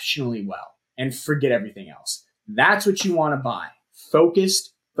exceptionally well and forget everything else. That's what you want to buy.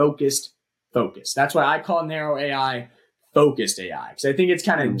 Focused, focused, focused. That's why I call narrow AI focused AI, because I think it's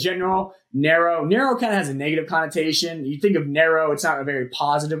kind of general. Narrow kind of has a negative connotation. You think of narrow, it's not a very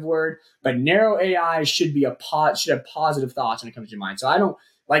positive word, but narrow AI should have positive thoughts when it comes to your mind. So I don't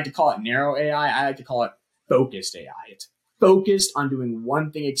like to call it narrow AI. I like to call it focused AI. It's focused on doing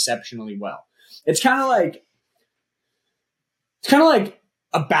one thing exceptionally well. It's kind of like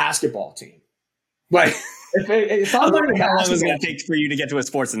a basketball team. Like if I'm learning how long is it going to take for you to get to a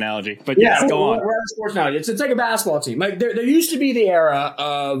sports analogy? But yeah, go on. We're a sports analogy. It's like a basketball team. Like there used to be the era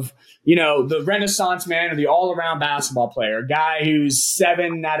of the Renaissance man or the all around basketball player, a guy who's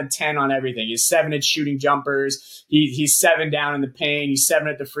 7 out of 10 on everything. He's 7 at shooting jumpers. He's 7 down in the paint. He's 7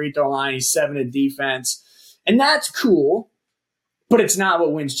 at the free throw line. He's 7 at defense, and that's cool. But it's not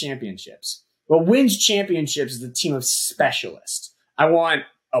what wins championships. What wins championships is a team of specialists. I want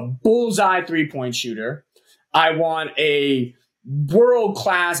a bullseye 3-point shooter. I want a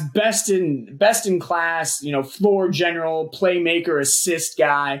world-class, best in class, floor general, playmaker, assist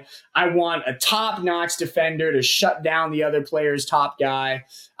guy. I want a top-notch defender to shut down the other player's top guy.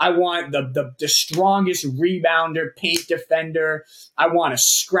 I want the strongest rebounder, paint defender. I want a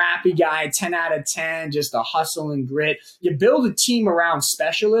scrappy guy, 10 out of 10, just a hustle and grit. You build a team around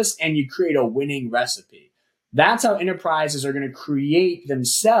specialists and you create a winning recipe. That's how enterprises are going to create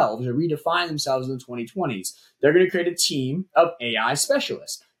themselves or redefine themselves in the 2020s. They're going to create a team of AI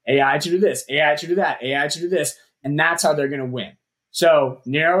specialists. AI to do this, AI to do that, AI to do this. And that's how they're going to win. So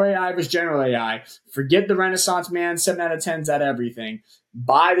narrow AI versus general AI. Forget the Renaissance man, 7 out of 10s at everything.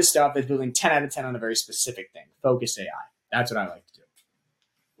 Buy the stuff that's building 10 out of 10 on a very specific thing. Focus AI. That's what I like to do.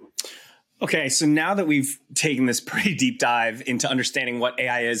 Okay, so now that we've taken this pretty deep dive into understanding what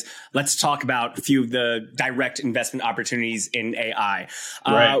AI is, let's talk about a few of the direct investment opportunities in AI.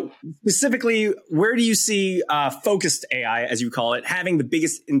 Right. Specifically, where do you see focused AI, as you call it, having the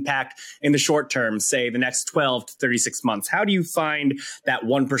biggest impact in the short term, say the next 12 to 36 months? How do you find that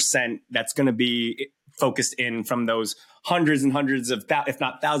 1% that's going to be focused in from those hundreds and hundreds of, if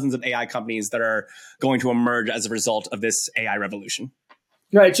not thousands of AI companies that are going to emerge as a result of this AI revolution?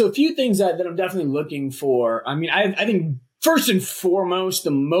 Right. So a few things that I'm definitely looking for. I mean, I think first and foremost, the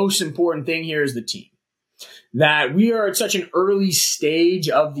most important thing here is the team. That we are at such an early stage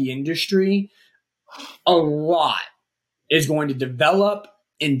of the industry. A lot is going to develop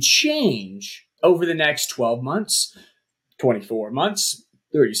and change over the next 12 months, 24 months,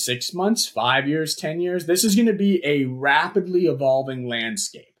 36 months, 5 years, 10 years. This is going to be a rapidly evolving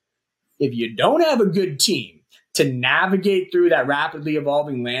landscape. If you don't have a good team to navigate through that rapidly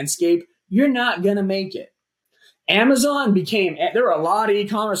evolving landscape, you're not going to make it. There were a lot of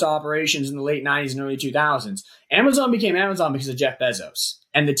e-commerce operations in the late 90s and early 2000s. Amazon became Amazon because of Jeff Bezos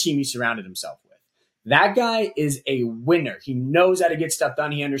and the team he surrounded himself with. That guy is a winner. He knows how to get stuff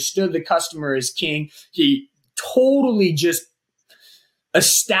done. He understood the customer is king. He totally just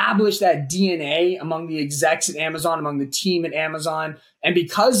established that DNA among the execs at Amazon, among the team at Amazon. And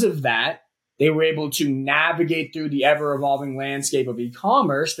because of that, they were able to navigate through the ever-evolving landscape of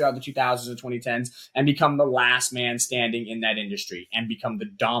e-commerce throughout the 2000s and 2010s and become the last man standing in that industry and become the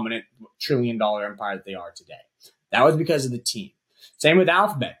dominant trillion-dollar empire that they are today. That was because of the team. Same with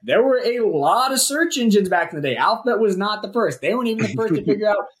Alphabet. There were a lot of search engines back in the day. Alphabet was not the first. They weren't even the first to figure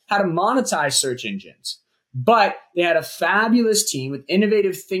out how to monetize search engines. But they had a fabulous team with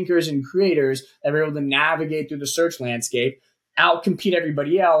innovative thinkers and creators that were able to navigate through the search landscape, outcompete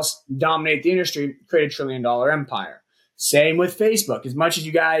everybody else, dominate the industry, create a trillion-dollar empire. Same with Facebook. As much as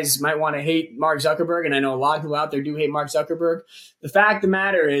you guys might want to hate Mark Zuckerberg, and I know a lot of people out there do hate Mark Zuckerberg, the fact of the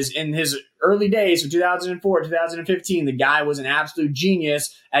matter is, in his early days from 2004, 2015, the guy was an absolute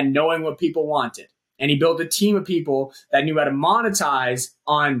genius at knowing what people wanted. And he built a team of people that knew how to monetize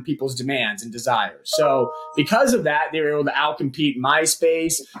on people's demands and desires. So because of that, they were able to outcompete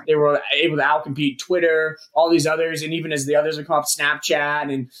MySpace. They were able to outcompete Twitter, all these others. And even as the others would come up,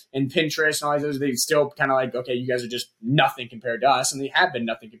 Snapchat and Pinterest and all these others, they still kind of like, okay, you guys are just nothing compared to us. And they have been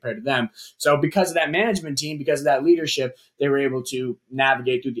nothing compared to them. So because of that management team, because of that leadership, they were able to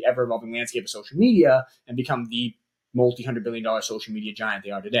navigate through the ever-evolving landscape of social media and become the multi-hundred-billion-dollar social media giant they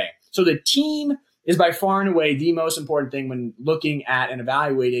are today. So the team is by far and away the most important thing when looking at and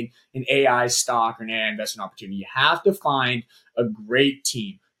evaluating an AI stock or an AI investment opportunity. You have to find a great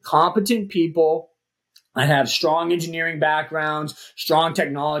team, competent people that have strong engineering backgrounds, strong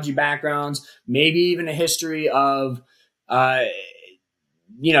technology backgrounds, maybe even a history of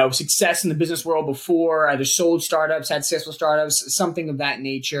success in the business world before, either sold startups, had successful startups, something of that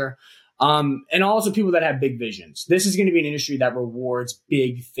nature. And also people that have big visions. This is going to be an industry that rewards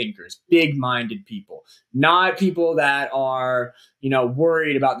big thinkers, big-minded people, not people that are,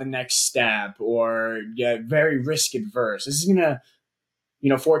 worried about the next step or very risk adverse. This is going to,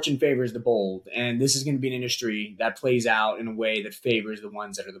 fortune favors the bold. And this is going to be an industry that plays out in a way that favors the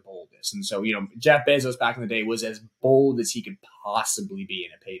ones that are the boldest. And so, Jeff Bezos back in the day was as bold as he could possibly be,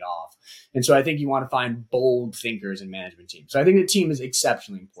 and it paid off. And so I think you want to find bold thinkers in management teams. So I think the team is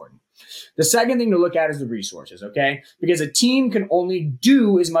exceptionally important. The second thing to look at is the resources, okay? Because a team can only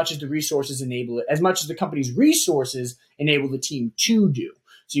do as much as the resources enable it, as much as the company's resources enable the team to do.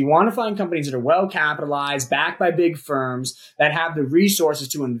 So you want to find companies that are well capitalized, backed by big firms that have the resources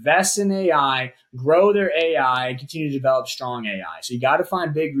to invest in AI, grow their AI, and continue to develop strong AI. So you got to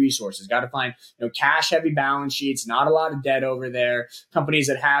find big resources, got to find cash heavy balance sheets, not a lot of debt over there. Companies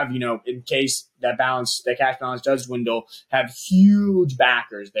that have, in case that cash balance does dwindle, have huge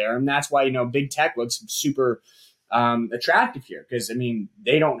backers there. And that's why, big tech looks super attractive here, because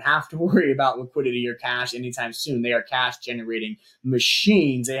they don't have to worry about liquidity or cash anytime soon. They are cash generating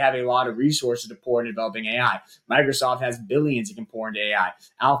machines. They have a lot of resources to pour into developing AI. Microsoft has billions it can pour into AI.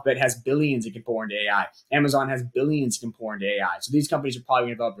 Alphabet has billions it can pour into AI. Amazon has billions it can pour into AI. So these companies are probably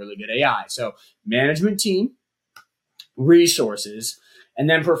going to develop really good AI. So management team, resources, and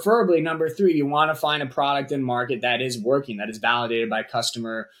then preferably number 3, you want to find a product and market that is working, that is validated by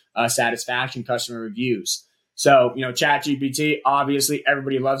customer satisfaction, customer reviews. So, ChatGPT, obviously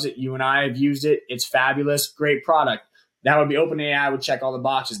everybody loves it. You and I have used it. It's fabulous. Great product. That would be OpenAI, would check all the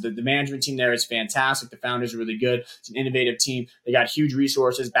boxes. The management team there is fantastic. The founders are really good. It's an innovative team. They got huge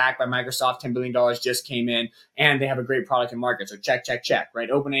resources backed by Microsoft. $10 billion just came in, and they have a great product and market. So check, right?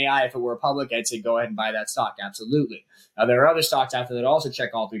 OpenAI, if it were public, I'd say go ahead and buy that stock. Absolutely. Now, there are other stocks out there that also check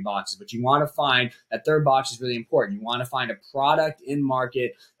all 3 boxes, but you want to find that third box is really important. You want to find a product in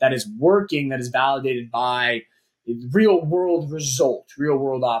market that is working, that is validated by real world results, real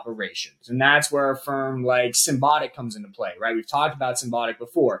world operations. And that's where a firm like Symbotic comes into play, right? We've talked about Symbotic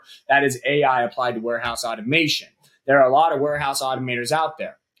before. That is AI applied to warehouse automation. There are a lot of warehouse automators out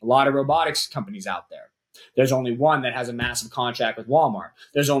there, a lot of robotics companies out there. There's only one that has a massive contract with Walmart.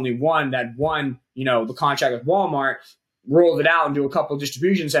 There's only one that won, the contract with Walmart, rolled it out into a couple of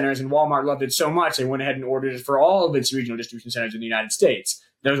distribution centers, and Walmart loved it so much they went ahead and ordered it for all of its regional distribution centers in the United States.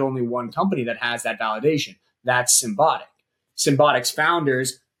 There's only one company that has that validation. That's Symbotic. Symbotic's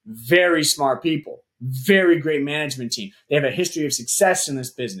founders, very smart people, very great management team. They have a history of success in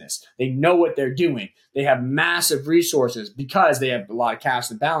this business. They know what they're doing. They have massive resources because they have a lot of cash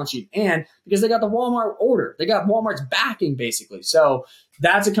in the balance sheet and because they got the Walmart order. They got Walmart's backing, basically. So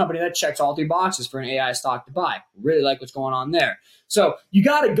that's a company that checks all three boxes for an AI stock to buy. Really like what's going on there. So you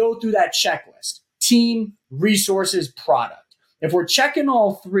got to go through that checklist: team, resources, product. If we're checking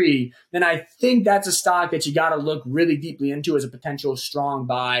all three, then I think that's a stock that you got to look really deeply into as a potential strong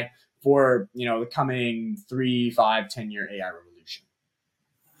buy for, the coming 3, 5, 10-year AI revolution.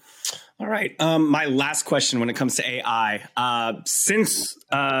 All right. My last question when it comes to AI, since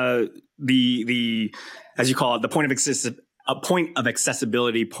the as you call it, the point of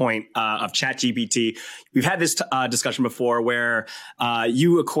accessibility point of ChatGPT, we've had this discussion before where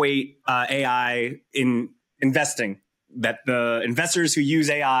you equate AI in investing, that the investors who use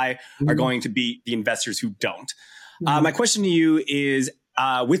AI are going to beat the investors who don't. My question to you is,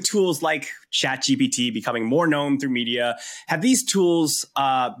 with tools like ChatGPT becoming more known through media, have these tools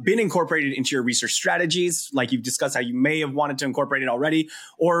been incorporated into your research strategies? Like you've discussed how you may have wanted to incorporate it already,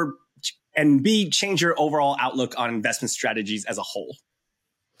 and B, change your overall outlook on investment strategies as a whole?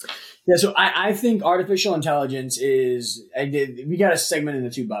 Yeah, so I think artificial intelligence we got to segment into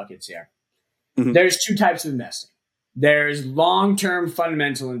two buckets here. Mm-hmm. There's two types of investing. There's long-term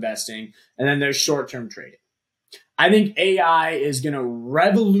fundamental investing, and then there's short-term trading. I think AI is going to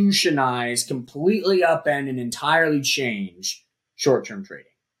revolutionize, completely upend, and entirely change short-term trading.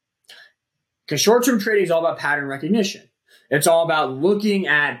 Because short-term trading is all about pattern recognition. It's all about looking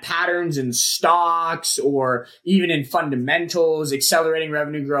at patterns in stocks or even in fundamentals, accelerating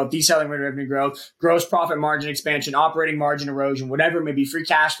revenue growth, decelerating revenue growth, gross profit margin expansion, operating margin erosion, whatever it may be, free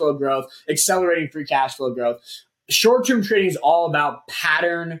cash flow growth, accelerating free cash flow growth. Short-term trading is all about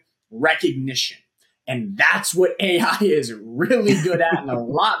pattern recognition. And that's what AI is really good at, and a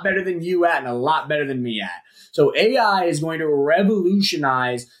lot better than you at, and a lot better than me at. So AI is going to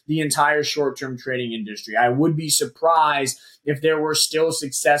revolutionize the entire short-term trading industry. I would be surprised if there were still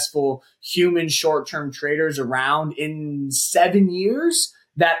successful human short-term traders around in 7 years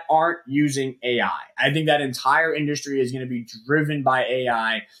that aren't using AI. I think that entire industry is going to be driven by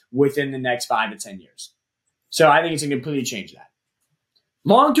AI within the next 5 to 10 years. So I think it's going to completely change that.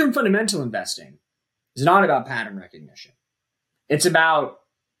 Long-term fundamental investing is not about pattern recognition. It's about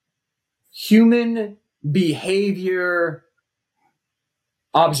human behavior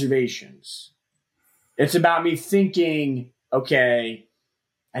observations. It's about me thinking, okay,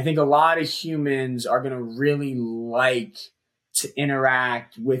 I think a lot of humans are going to really like to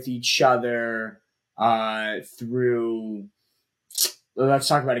interact with each other through, let's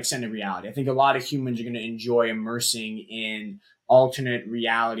talk about extended reality. I think a lot of humans are going to enjoy immersing in alternate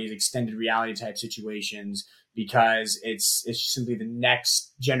realities, extended reality type situations, because it's simply the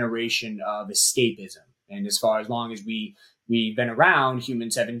next generation of escapism. And as long as we've been around,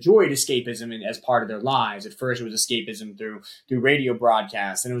 humans have enjoyed escapism as part of their lives. At first, it was escapism through radio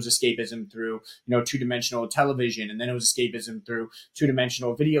broadcasts, and it was escapism through two-dimensional television, and then it was escapism through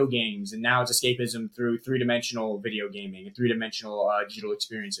two-dimensional video games, and now it's escapism through three-dimensional video gaming and three-dimensional digital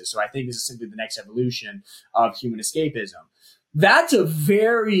experiences. So I think this is simply the next evolution of human escapism. That's a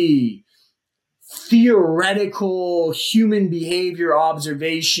very theoretical human behavior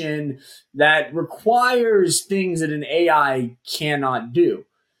observation that requires things that an AI cannot do,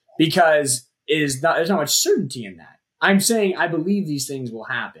 because there's not much certainty in that. I'm saying I believe these things will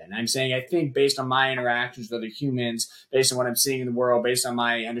happen. I'm saying I think, based on my interactions with other humans, based on what I'm seeing in the world, based on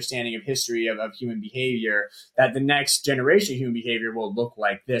my understanding of history of human behavior, that the next generation of human behavior will look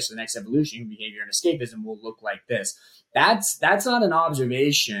like this. The next evolution of human behavior and escapism will look like this. That's not an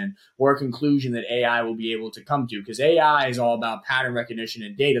observation or a conclusion that AI will be able to come to, because AI is all about pattern recognition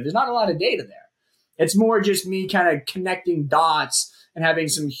and data. There's not a lot of data there. It's more just me kind of connecting dots and having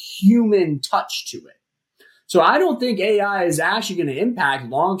some human touch to it. So I don't think AI is actually going to impact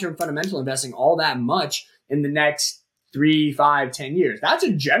long-term fundamental investing all that much in the next 3, 5, 10 years. That's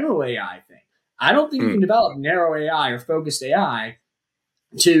a general AI thing. I don't think you can develop narrow AI or focused AI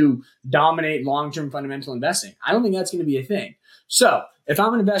to dominate long-term fundamental investing. I don't think that's going to be a thing. So if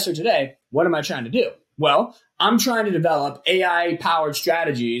I'm an investor today, what am I trying to do? Well, I'm trying to develop AI-powered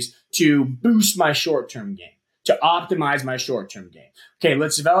strategies to boost my short-term game, to optimize my short-term game. Okay,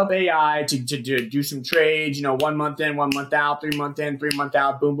 let's develop AI to do some trades, 1 month in, 1 month out, 3 month in, 3 month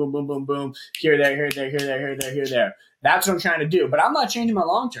out, boom, boom, boom, boom, boom, here, there, here, there, here, there, here, there, here, there. That's what I'm trying to do. But I'm not changing my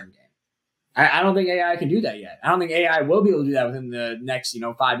long-term game. I don't think AI can do that yet. I don't think AI will be able to do that within the next,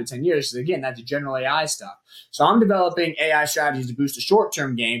 5 to 10 years. Because again, that's general AI stuff. So I'm developing AI strategies to boost the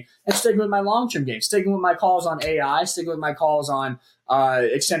short-term game and sticking with my long-term game, sticking with my calls on AI, sticking with my calls on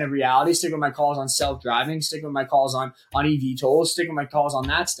extended reality, sticking with my calls on self-driving, sticking with my calls on EV tolls, sticking with my calls on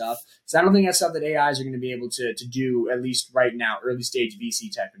that stuff. So I don't think that's stuff that AIs are going to be able to do, at least right now, early stage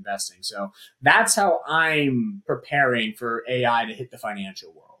VC type investing. So that's how I'm preparing for AI to hit the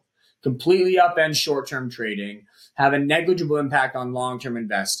financial world. Completely upend short-term trading, have a negligible impact on long-term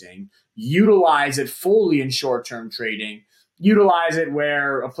investing, utilize it fully in short-term trading, utilize it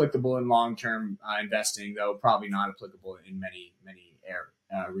where applicable in long-term investing, though probably not applicable in many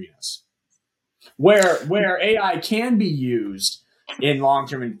arenas. Where AI can be used in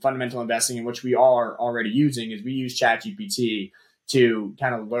long-term and fundamental investing, in which we are already using, is we use ChatGPT to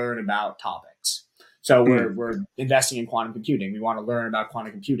kind of learn about topics. So we're investing in quantum computing. We want to learn about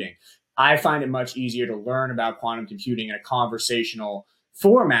quantum computing. I find it much easier to learn about quantum computing in a conversational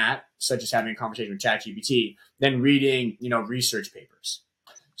format, such as having a conversation with ChatGPT, than reading, research papers.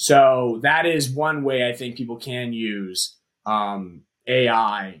 So that is one way I think people can use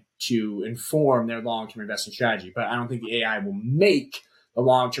AI to inform their long-term investing strategy. But I don't think the AI will make the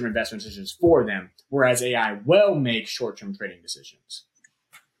long-term investment decisions for them, whereas AI will make short-term trading decisions.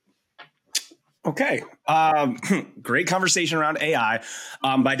 Okay. Great conversation around AI.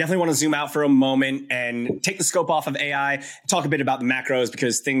 But I definitely want to zoom out for a moment and take the scope off of AI, talk a bit about the macros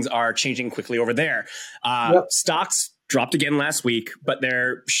because things are changing quickly over there. Stocks dropped again last week, but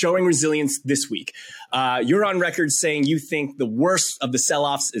they're showing resilience this week. You're on record saying you think the worst of the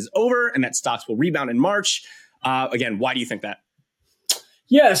sell-offs is over and that stocks will rebound in March. Again, why do you think that?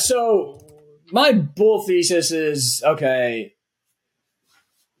 Yeah, so my bull thesis is, okay,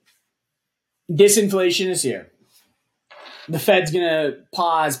 disinflation is here. The Fed's going to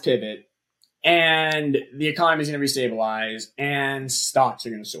pause, pivot, and the economy is going to restabilize, and stocks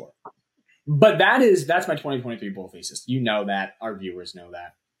are going to soar. But that's my 2023 bull thesis. You know that. Our viewers know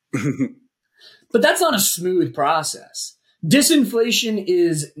that. But that's not a smooth process. Disinflation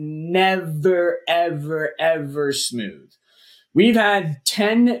is never, ever, ever smooth. We've had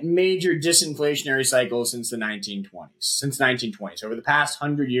 10 major disinflationary cycles since the 1920s. Over the past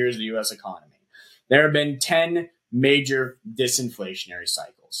 100 years of the U.S. economy, there have been 10 major disinflationary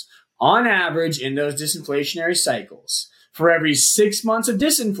cycles. On average, in those disinflationary cycles, for every 6 months of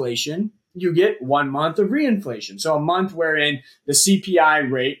disinflation, you get 1 month of reinflation. So a month wherein the CPI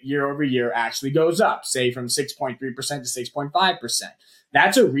rate year over year actually goes up, say from 6.3% to 6.5%.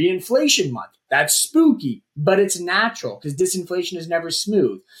 That's a reinflation month. That's spooky, but it's natural because disinflation is never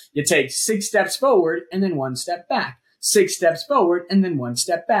smooth. You take 6 steps forward and then 1 step back, 6 steps forward and then 1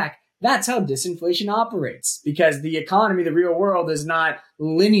 step back. That's how disinflation operates because the economy, the real world, is not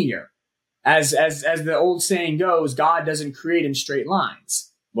linear. As the old saying goes, God doesn't create in straight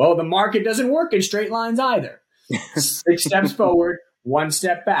lines. Well, the market doesn't work in straight lines either. 6 steps forward, 1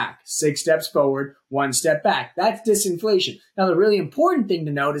 step back, 6 steps forward, 1 step back. That's disinflation. Now, the really important thing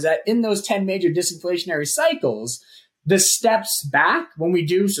to note is that in those 10 major disinflationary cycles, the steps back when we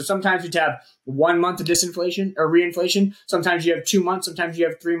do, so sometimes we have 1 month of disinflation or reinflation. Sometimes you have 2 months. Sometimes you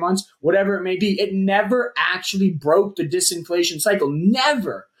have 3 months, whatever it may be. It never actually broke the disinflation cycle.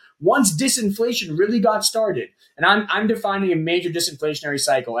 Never. Once disinflation really got started, and I'm defining a major disinflationary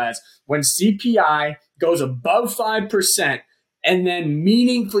cycle as when CPI goes above 5% and then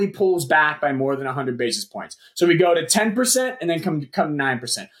meaningfully pulls back by more than 100 basis points. So we go to 10% and then come to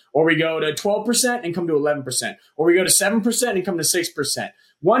 9%, or we go to 12% and come to 11%, or we go to 7% and come to 6%.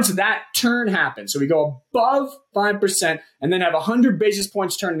 Once that turn happens, so we go above 5% and then have 100 basis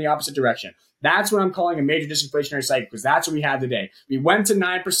points turn in the opposite direction. That's what I'm calling a major disinflationary cycle because that's what we had today. We went to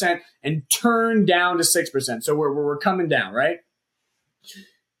 9% and turned down to 6%. So we're coming down, right?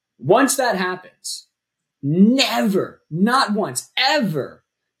 Once that happens, never, not once, ever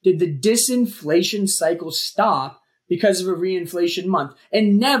did the disinflation cycle stop because of a reinflation month.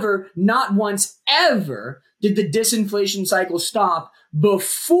 And never, not once, ever did the disinflation cycle stop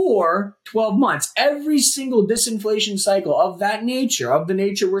before 12 months. Every single disinflation cycle of that nature, of the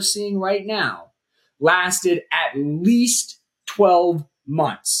nature we're seeing right now, lasted at least 12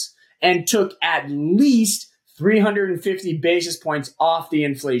 months and took at least 350 basis points off the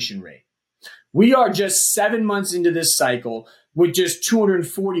inflation rate. We are just 7 months into this cycle with just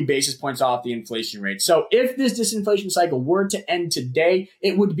 240 basis points off the inflation rate. So if this disinflation cycle were to end today,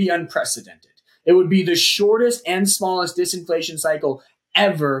 it would be unprecedented. It would be the shortest and smallest disinflation cycle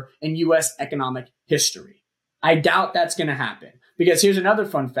ever in U.S. economic history. I doubt that's going to happen Because here's another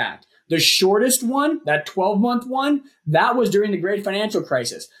fun fact. The shortest one, that 12-month one, that was during the great financial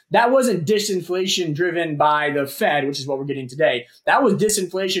crisis. That wasn't disinflation driven by the Fed, which is what we're getting today. That was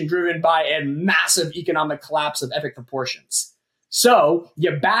disinflation driven by a massive economic collapse of epic proportions. So you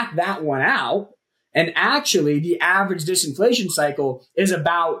back that one out, and actually the average disinflation cycle is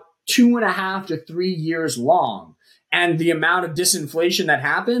about 2.5 to 3 years long. And the amount of disinflation that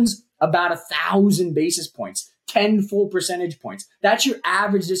happens, about 1,000 basis points, 10 full percentage points. That's your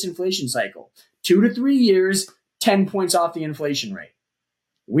average disinflation cycle. 2 to 3 years, 10 points off the inflation rate.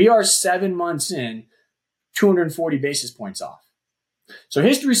 We are 7 months in, 240 basis points off. So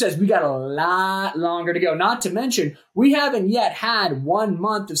history says we got a lot longer to go. Not to mention, we haven't yet had 1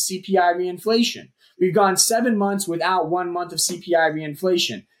 month of CPI reinflation. We've gone 7 months without 1 month of CPI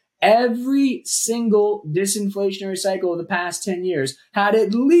reinflation. Every single disinflationary cycle of the past 10 years had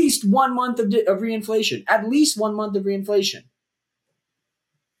at least 1 month of reinflation. At least 1 month of reinflation.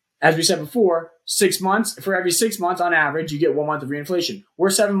 As we said before, 6 months, for every 6 months on average, you get 1 month of reinflation. We're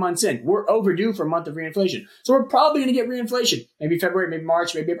 7 months in. We're overdue for a month of reinflation. So we're probably going to get reinflation. Maybe February, maybe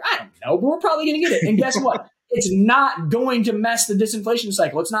March, maybe April. I don't know, but we're probably going to get it. And guess what? It's not going to mess the disinflation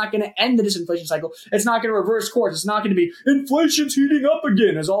cycle. It's not going to end the disinflation cycle. It's not going to reverse course. It's not going to be inflation's heating up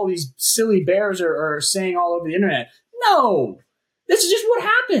again, as all these silly bears are saying all over the internet. No, this is just what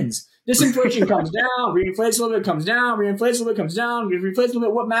happens. Disinflation comes down, reinflates a little bit, comes down, reinflates a little bit, comes down, reinflates a little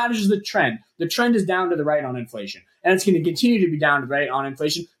bit. What matters is the trend. The trend is down to the right on inflation. And it's going to continue to be down to the right on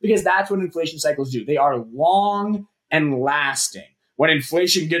inflation because that's what inflation cycles do. They are long and lasting. When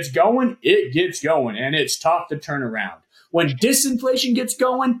inflation gets going, it gets going, and it's tough to turn around. When disinflation gets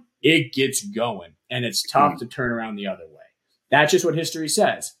going, it gets going, and it's tough to turn around the other way. That's just what history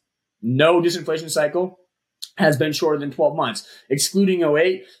says. No disinflation cycle has been shorter than 12 months. Excluding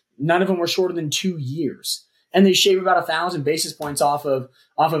 '08, none of them were shorter than 2 years. And they shave about 1,000 basis points off of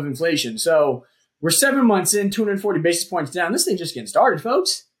inflation. So we're 7 months in, 240 basis points down. This thing's just getting started,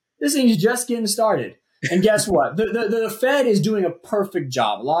 folks. This thing's just getting started. And guess what? The Fed is doing a perfect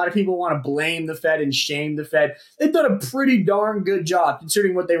job. A lot of people want to blame the Fed and shame the Fed. They've done a pretty darn good job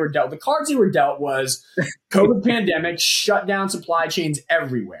considering what they were dealt. The cards they were dealt was COVID pandemic, shut down supply chains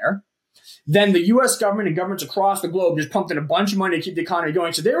everywhere. Then the U.S. government and governments across the globe just pumped in a bunch of money to keep the economy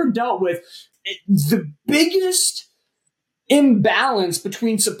going. So they were dealt with the biggest imbalance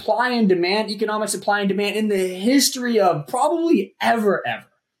between supply and demand, economic supply and demand in the history of probably ever.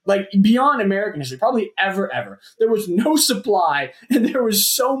 Like beyond American history, probably ever. There was no supply and there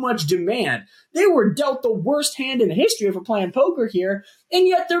was so much demand. They were dealt the worst hand in history if we're playing poker here, and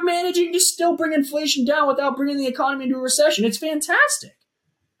yet they're managing to still bring inflation down without bringing the economy into a recession. It's fantastic.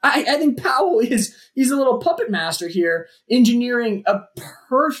 I think Powell he's a little puppet master here, engineering a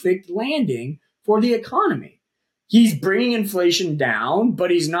perfect landing for the economy. He's bringing inflation down,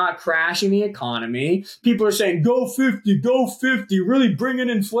 but he's not crashing the economy. People are saying, go 50, really bring in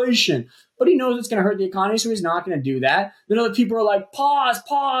inflation. But he knows it's going to hurt the economy, so he's not going to do that. Then other people are like, pause,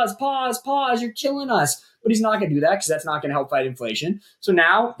 you're killing us. But he's not going to do that because that's not going to help fight inflation. So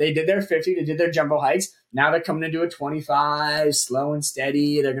now they did their 50, they did their jumbo hikes. Now they're coming to do a 25, slow and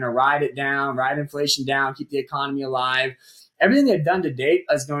steady. They're going to ride it down, ride inflation down, keep the economy alive. Everything they've done to date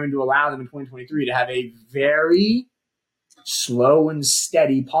is going to allow them in 2023 to have a very slow and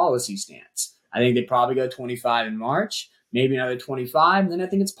steady policy stance. I think they probably go 25 in March, maybe another 25, and then I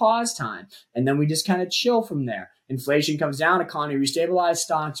think it's pause time. And then we just kind of chill from there. Inflation comes down, economy restabilizes,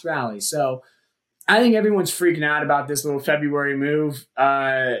 stocks rally. So I think everyone's freaking out about this little February move.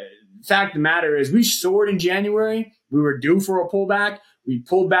 Fact of the matter is we soared in January. We were due for a pullback. We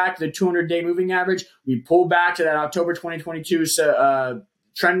pulled back to the 200-day moving average. We pulled back to that October 2022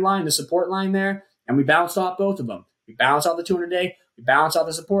 trend line, the support line there, and we bounced off both of them. We bounced off the 200-day. We bounced off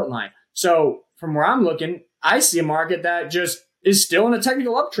the support line. So from where I'm looking, I see a market that just is still in a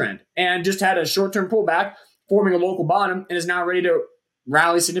technical uptrend and just had a short-term pullback, forming a local bottom, and is now ready to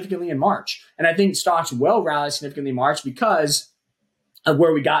rally significantly in March. And I think stocks will rally significantly in March because of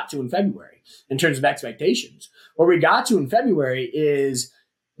where we got to in February in terms of expectations. Where we got to in February is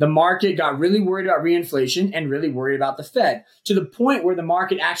the market got really worried about reinflation and really worried about the Fed to the point where the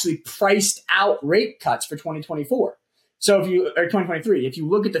market actually priced out rate cuts for 2024. So or 2023, if you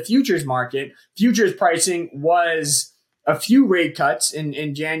look at the futures market, futures pricing was a few rate cuts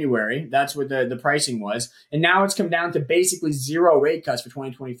in January. That's what the pricing was. And now it's come down to basically 0 rate cuts for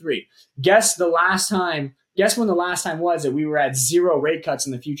 2023. Guess when the last time was that we were at 0 rate cuts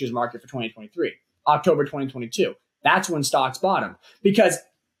in the futures market for 2023? October 2022. That's when stocks bottomed because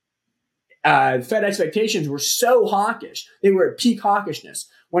Fed expectations were so hawkish. They were at peak hawkishness.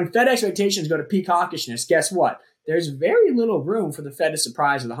 When Fed expectations go to peak hawkishness, guess what? there's very little room for the Fed to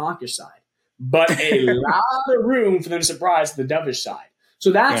surprise to the hawkish side, but a lot of room for them to surprise to the dovish side.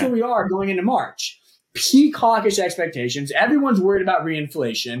 So that's where we are going into March. Peak hawkish expectations. Everyone's worried about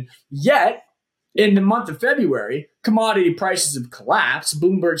reinflation, yet in the month of February, commodity prices have collapsed.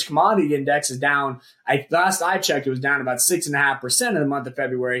 Bloomberg's commodity index is down. Last I checked, it was down about 6.5% in the month of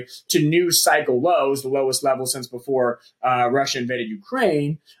February to new cycle lows, the lowest level since before Russia invaded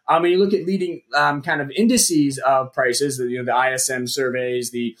Ukraine. And you look at leading kind of indices of prices, the ISM surveys,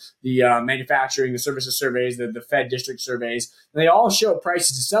 the manufacturing, the services surveys, the Fed district surveys. They all show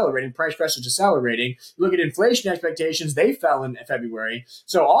prices decelerating, price pressures decelerating. Look at inflation expectations; they fell in February.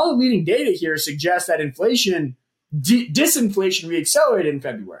 So all the leading data here suggests that inflation. Disinflation reaccelerated in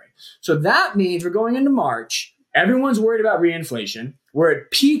February. So that means we're going into March. Everyone's worried about reinflation. We're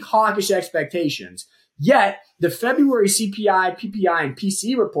at peak hawkish expectations. Yet the February CPI, PPI, and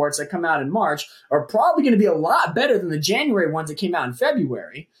PCE reports that come out in March are probably going to be a lot better than the January ones that came out in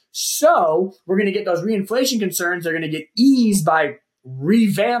February. So we're going to get those reinflation concerns. They're going to get eased by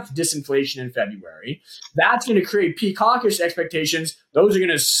revamped disinflation in February. That's going to create peak hawkish expectations. Those are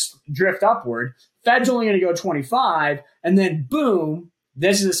going to drift upward. Fed's only going to go 25, and then boom,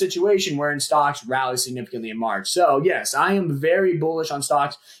 this is a situation wherein stocks rally significantly in March. So yes, I am very bullish on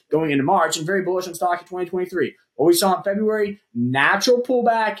stocks going into March and very bullish on stocks in 2023. What we saw in February, natural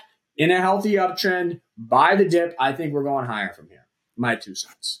pullback in a healthy uptrend, buy the dip. I think we're going higher from here. My 2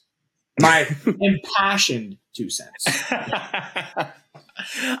 cents. My impassioned 2 cents.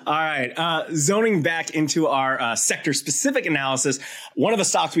 All right. Zoning back into our sector-specific analysis, one of the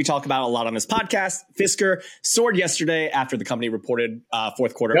stocks we talk about a lot on this podcast, Fisker, soared yesterday after the company reported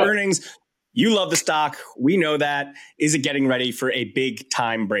fourth quarter earnings. You love the stock. We know that. Is it getting ready for a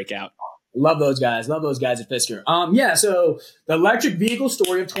big-time breakout? Love those guys. Love those guys at Fisker. So the electric vehicle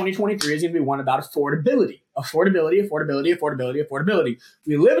story of 2023 is going to be one about affordability. Affordability.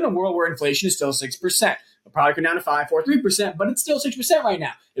 We live in a world where inflation is still 6%. It'll probably come down to 5.43%, but it's still 6% right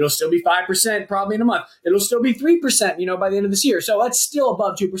now. It'll still be 5% probably in a month. It'll still be 3%, by the end of this year. So that's still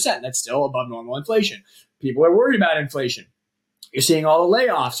above 2%. That's still above normal inflation. People are worried about inflation. You're seeing all the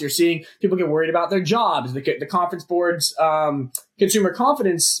layoffs. You're seeing people get worried about their jobs. The Conference Board's consumer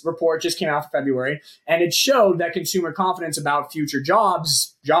confidence report just came out for February, and it showed that consumer confidence about future job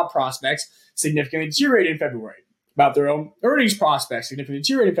prospects significantly deteriorated in February. About their own earnings prospects significantly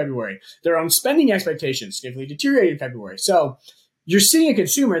deteriorated in February. Their own spending expectations significantly deteriorated in February. So you're seeing a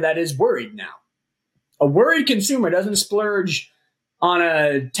consumer that is worried now. A worried consumer doesn't splurge on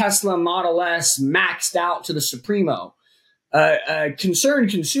a Tesla Model S maxed out to the Supremo. A concerned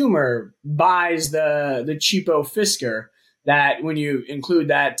consumer buys the cheapo Fisker that, when you include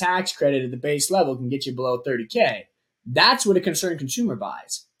that tax credit at the base level, can get you below 30K. That's what a concerned consumer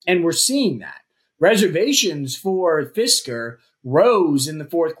buys. And we're seeing that. Reservations for Fisker rose in the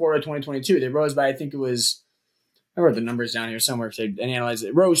fourth quarter of 2022. They rose by, I wrote the numbers down here somewhere and analyze it.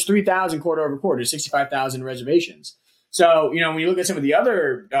 It rose 3,000 quarter over quarter, 65,000 reservations. So, when you look at some of the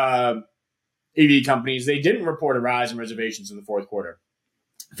other EV companies, they didn't report a rise in reservations in the fourth quarter.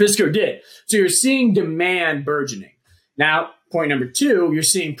 Fisker did. So you're seeing demand burgeoning. Now, point number 2, you're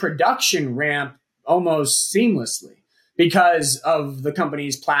seeing production ramp almost seamlessly because of the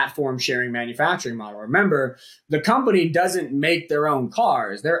company's platform sharing manufacturing model. Remember, the company doesn't make their own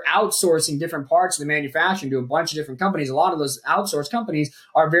cars. They're outsourcing different parts of the manufacturing to a bunch of different companies. A lot of those outsourced companies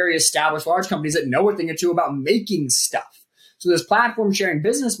are very established large companies that know a thing or two about making stuff. So this platform sharing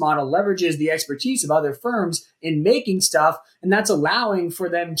business model leverages the expertise of other firms in making stuff, and that's allowing for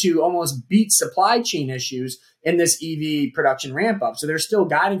them to almost beat supply chain issues in this EV production ramp up. So they're still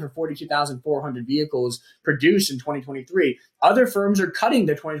guiding for 42,400 vehicles produced in 2023. Other firms are cutting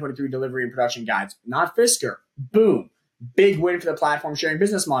their 2023 delivery and production guides, not Fisker. Boom. Big win for the platform sharing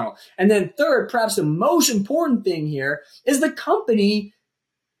business model. And then third, perhaps the most important thing here is the company,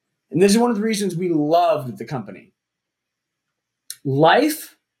 and this is one of the reasons we loved the company.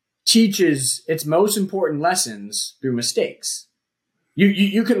 Life teaches its most important lessons through mistakes.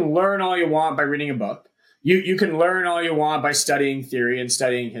 You can learn all you want by reading a book. You can learn all you want by studying theory and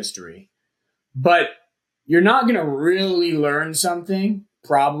studying history. But you're not going to really learn something,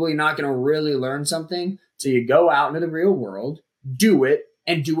 probably not going to really learn something, till you go out into the real world, do it,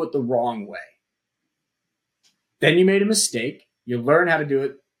 and do it the wrong way. Then you made a mistake. You learn how to do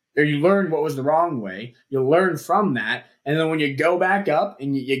it, or you learn what was the wrong way. You learn from that. And then when you go back up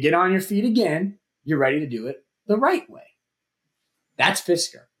and you get on your feet again, you're ready to do it the right way. That's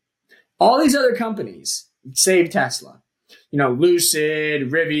Fisker. All these other companies, save Tesla,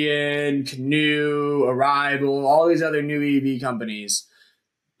 Lucid, Rivian, Canoo, Arrival, all these other new EV companies,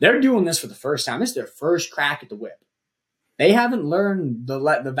 They're doing this for the first time. This is their first crack at the whip. They haven't learned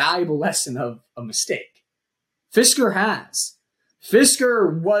the valuable lesson of a mistake. Fisker has.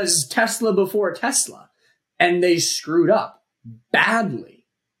 Fisker was Tesla before Tesla, and they screwed up badly,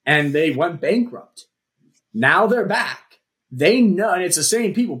 and they went bankrupt. Now they're back. They know, and it's the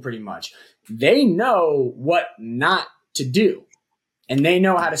same people pretty much. They know what not to do, and they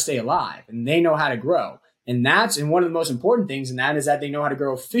know how to stay alive, and they know how to grow. And one of the most important things in that is that they know how to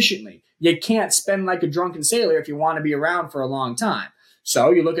grow efficiently. You can't spend like a drunken sailor if you want to be around for a long time. So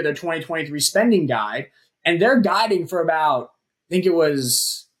you look at their 2023 spending guide, and they're guiding for about, I think it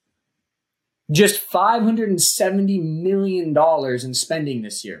was just $570 million in spending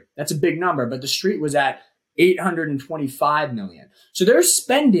this year. That's a big number, but the street was at $825 million. So they're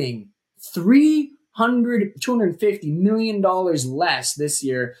spending $250 million less this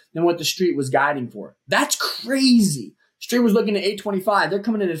year than what the street was guiding for. That's crazy. Street was looking at 825. They're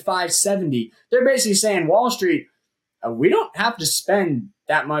coming in at 570. They're basically saying, Wall Street, we don't have to spend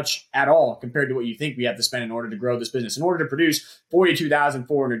that much at all compared to what you think we have to spend in order to grow this business, in order to produce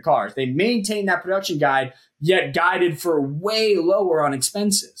 42,400 cars. They maintained that production guide, yet guided for way lower on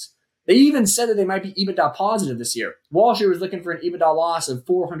expenses. They even said that they might be EBITDA positive this year. Wall Street was looking for an EBITDA loss of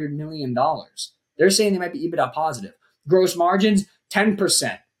 $400 million. They're saying they might be EBITDA positive. Gross margins,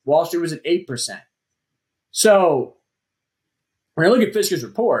 10%. Wall Street was at 8%. So when I look at Fisker's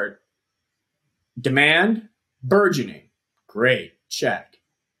report, demand, burgeoning. Great. Check.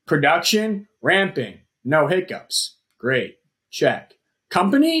 Production, ramping. No hiccups. Great. Check.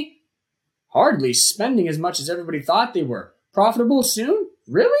 Company, hardly spending as much as everybody thought they were. Profitable soon?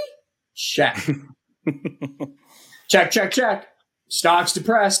 Really? Check. Check. Stock's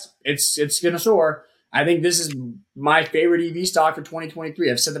depressed. It's going to soar. I think this is my favorite EV stock for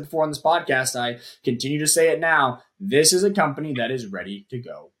 2023. I've said that before on this podcast. I continue to say it now. This is a company that is ready to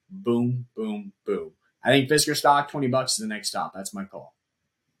go. Boom, boom, boom. I think Fisker stock, $20 is the next stop. That's my call.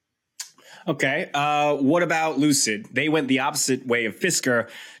 Okay. What about Lucid? They went the opposite way of Fisker.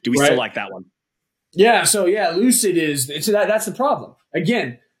 Do we still like that one? Yeah. So Lucid that's the problem.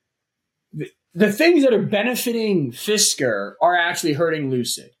 Again, the things that are benefiting Fisker are actually hurting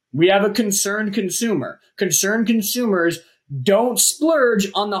Lucid. We have a concerned consumer. Concerned consumers don't splurge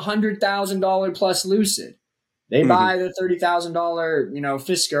on the $100,000 plus Lucid. They buy the $30,000,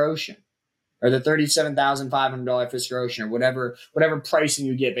 Fisker Ocean, or the $37,500 Fisker Ocean, or whatever pricing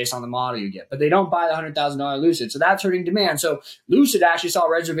you get based on the model you get. But they don't buy the $100,000 Lucid. So that's hurting demand. So Lucid actually saw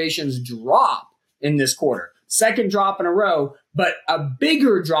reservations drop in this quarter. Second drop in a row, but a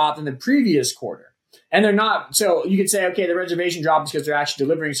bigger drop than the previous quarter. And they're not, so you could say, okay, the reservation dropped because they're actually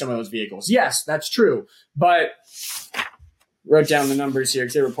delivering some of those vehicles. Yes, that's true. But wrote down the numbers here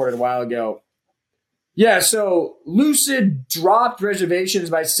because they reported a while ago. Yeah, so Lucid dropped reservations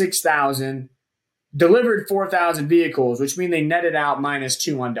by 6,000, delivered 4,000 vehicles, which means they netted out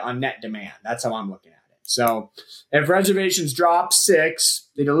 -2 on net demand. That's how I'm looking at it. So if reservations dropped 6,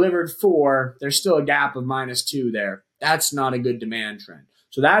 they delivered 4, there's still a gap of -2 there. That's not a good demand trend.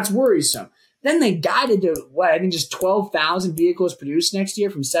 So that's worrisome. Then they guided to, just 12,000 vehicles produced next year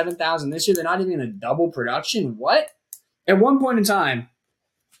from 7,000 this year. They're not even going to double production. What? At one point in time,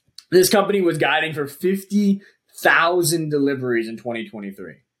 this company was guiding for 50,000 deliveries in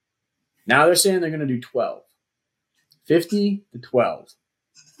 2023. Now they're saying they're going to do 12. 50 to 12.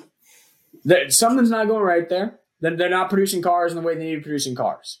 Something's not going right there. They're not producing cars in the way they need to be producing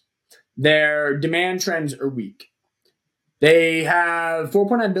cars. Their demand trends are weak. They have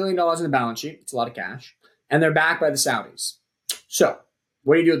 $4.9 billion in the balance sheet. It's a lot of cash. And they're backed by the Saudis. So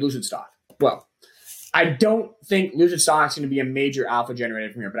what do you do with Lucid stock? Well, I don't think Lucid stock is going to be a major alpha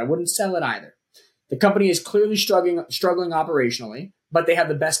generator from here, but I wouldn't sell it either. The company is clearly struggling operationally, but they have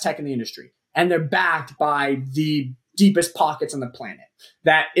the best tech in the industry. And they're backed by the deepest pockets on the planet.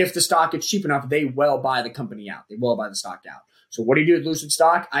 That if the stock gets cheap enough, they will buy the company out. They will buy the stock out. So what do you do with Lucid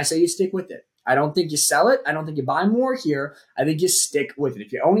stock? I say you stick with it. I don't think you sell it. I don't think you buy more here. I think you stick with it.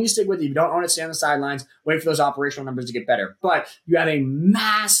 If you own it, you stick with it. If you don't own it, stay on the sidelines. Wait for those operational numbers to get better. But you have a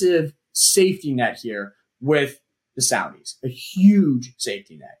massive safety net here with the Saudis. A huge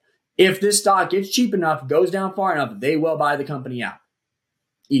safety net. If this stock gets cheap enough, goes down far enough, they will buy the company out.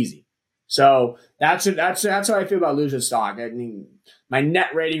 Easy. So that's how I feel about Lucid stock. I mean, my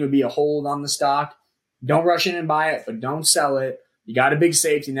net rating would be a hold on the stock. Don't rush in and buy it, but don't sell it. You got a big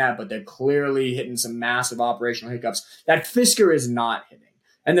safety net, but they're clearly hitting some massive operational hiccups that Fisker is not hitting.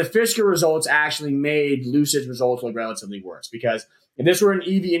 And the Fisker results actually made Lucid's results look relatively worse, because if this were an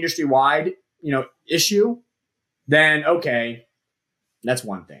EV industry-wide, issue, then okay, that's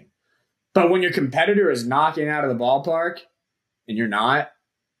one thing. But when your competitor is knocking out of the ballpark and you're not,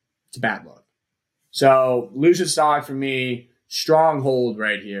 it's a bad look. So Lucid stock for me, strong hold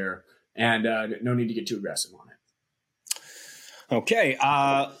right here, and no need to get too aggressive on it. Okay.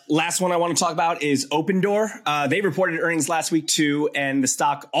 Last one I want to talk about is Opendoor. They reported earnings last week too, and the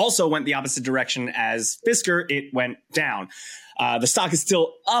stock also went the opposite direction as Fisker. It went down. The stock is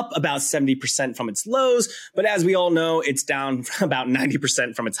still up about 70% from its lows, but as we all know, it's down about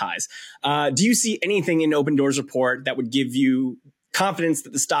 90% from its highs. Do you see anything in Opendoor's report that would give you confidence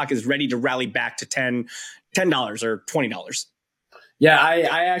that the stock is ready to rally back to $10 or $20? Yeah,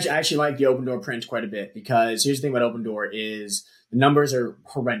 I actually like the Opendoor print quite a bit, because here's the thing about Opendoor is the numbers are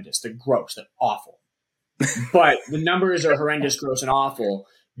horrendous. They're gross. They're awful. But the numbers are horrendous, gross, and awful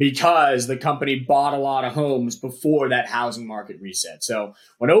because the company bought a lot of homes before that housing market reset. So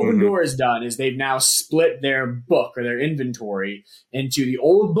what Opendoor has done is they've now split their book or their inventory into the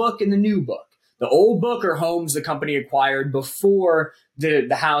old book and the new book. The old book are homes the company acquired before the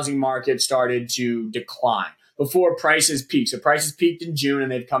housing market started to decline, before prices peaked. So prices peaked in June and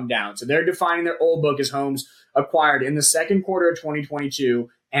they've come down. So they're defining their old book as homes acquired in the second quarter of 2022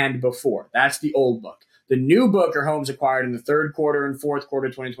 and before. That's the old book. The new book are homes acquired in the third quarter and fourth quarter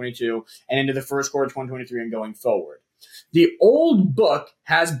of 2022 and into the first quarter of 2023 and going forward. The old book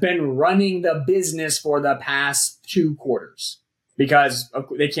has been running the business for the past 2 quarters because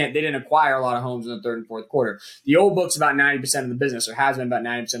they didn't acquire a lot of homes in the third and fourth quarter. The old book's about 90% of the business, or has been about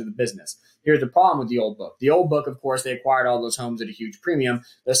 90% of the business. Here's the problem with the old book. The old book, of course, they acquired all those homes at a huge premium.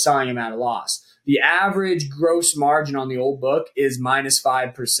 They're selling them at a loss. The average gross margin on the old book is minus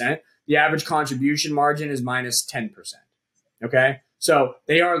 5%. The average contribution margin is minus 10%. Okay? So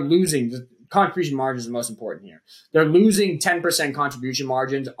they are losing. The contribution margin is the most important here. They're losing 10% contribution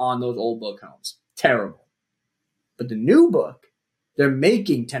margins on those old book homes. Terrible. But the new book, they're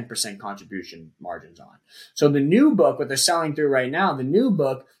making 10% contribution margins on. So the new book, what they're selling through right now, the new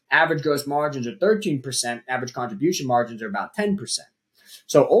book, average gross margins are 13%. Average contribution margins are about 10%.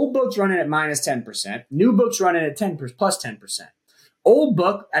 So old book's running at minus 10%. New book's running at 10% plus 10%. Old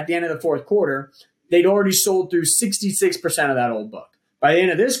book, at the end of the fourth quarter, they'd already sold through 66% of that old book. By the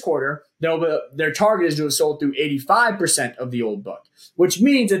end of this quarter, their target is to have sold through 85% of the old book, which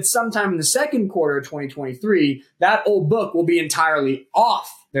means that sometime in the second quarter of 2023, that old book will be entirely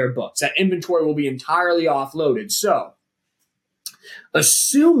off their books. That inventory will be entirely offloaded. So,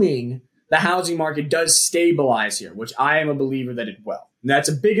 assuming the housing market does stabilize here, which I am a believer that it will. And that's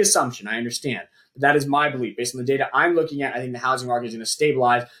a big assumption, I understand. But that is my belief. Based on the data I'm looking at, I think the housing market is going to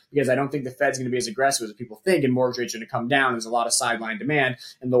stabilize because I don't think the Fed's going to be as aggressive as people think, and mortgage rates are going to come down. There's a lot of sideline demand,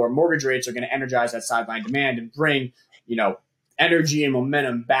 and lower mortgage rates are going to energize that sideline demand and bring, energy and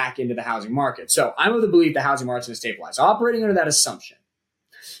momentum back into the housing market. So I'm of the belief the housing market's going to stabilize. Operating under that assumption,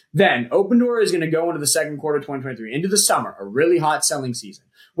 then Opendoor is going to go into the second quarter of 2023, into the summer, a really hot selling season,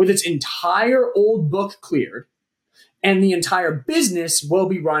 with its entire old book cleared, and the entire business will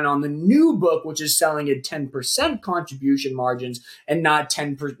be run on the new book, which is selling at 10% contribution margins and not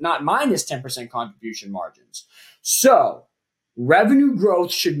minus 10% contribution margins. So revenue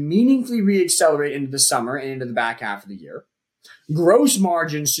growth should meaningfully reaccelerate into the summer and into the back half of the year. Gross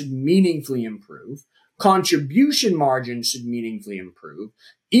margins should meaningfully improve. Contribution margins should meaningfully improve.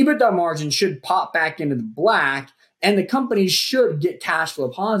 EBITDA margins should pop back into the black, and the company should get cash flow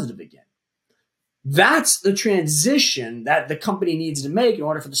positive again. That's the transition that the company needs to make in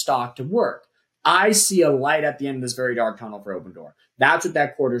order for the stock to work. I see a light at the end of this very dark tunnel for Opendoor. That's what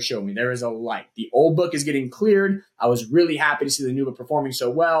that quarter showed me. There is a light. The old book is getting cleared. I was really happy to see the new book performing so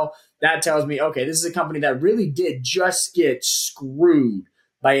well. That tells me, okay, this is a company that really did just get screwed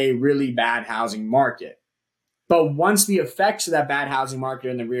by a really bad housing market. But once the effects of that bad housing market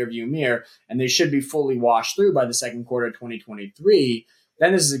are in the rearview mirror, and they should be fully washed through by the second quarter of 2023,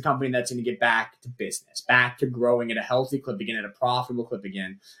 then this is a company that's going to get back to business, back to growing at a healthy clip again, at a profitable clip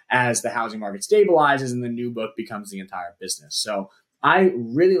again, as the housing market stabilizes and the new book becomes the entire business. So I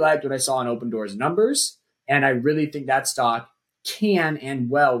really liked what I saw in Opendoor's numbers, and I really think that stock can and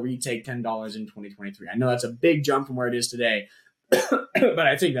will retake $10 in 2023. I know that's a big jump from where it is today, but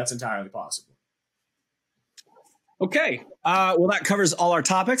I think that's entirely possible. Okay. Well, that covers all our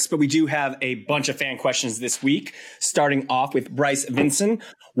topics, but we do have a bunch of fan questions this week, starting off with Bryce Vinson.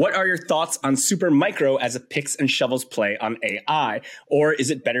 What are your thoughts on Supermicro as a picks and shovels play on AI? Or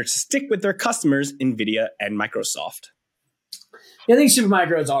is it better to stick with their customers, NVIDIA and Microsoft? I think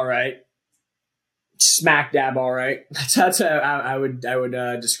Supermicro is all right. Smack dab all right. That's how I would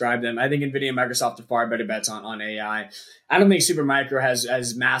describe them. I think NVIDIA and Microsoft are far better bets on AI. I don't think Supermicro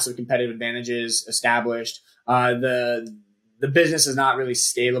has massive competitive advantages established. The business is not really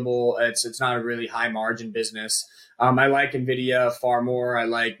scalable. It's not a really high margin business. I like NVIDIA far more. I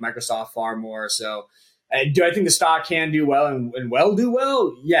like Microsoft far more. So do I think the stock can do well and do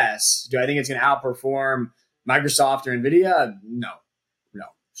well? Yes. Do I think it's going to outperform Microsoft or NVIDIA? No.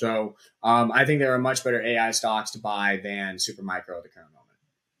 So I think there are much better AI stocks to buy than Supermicro at the current moment.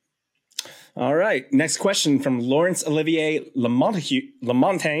 All right. Next question from Lawrence Olivier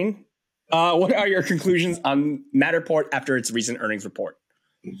Lamontagne. What are your conclusions on Matterport after its recent earnings report?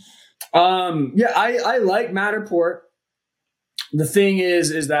 I like Matterport. The thing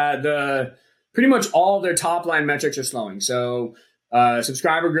is that pretty much all their top line metrics are slowing. So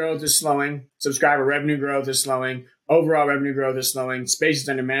subscriber growth is slowing. Subscriber revenue growth is slowing. Overall revenue growth is slowing. Spaces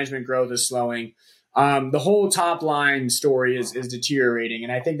under management growth is slowing. The whole top line story is deteriorating.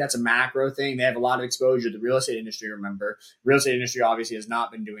 And I think that's a macro thing. They have a lot of exposure to the real estate industry, remember. Real estate industry obviously has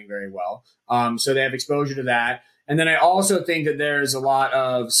not been doing very well. So they have exposure to that. And then I also think that there's a lot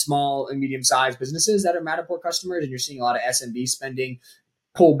of small and medium-sized businesses that are Matterport customers, and you're seeing a lot of SMB spending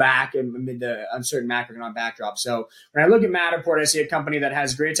pull back amid the uncertain macroeconomic backdrop. So when I look at Matterport, I see a company that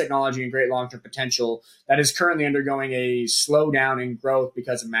has great technology and great long-term potential that is currently undergoing a slowdown in growth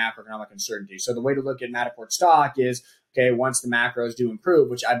because of macroeconomic uncertainty. So the way to look at Matterport stock is, okay, once the macros do improve,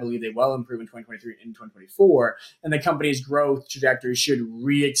 which I believe they will improve in 2023 and 2024, then the company's growth trajectory should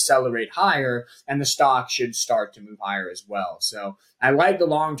re-accelerate higher and the stock should start to move higher as well. So I like the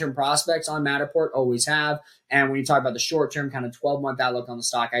long-term prospects on Matterport, always have. And when you talk about the short-term kind of 12-month outlook on the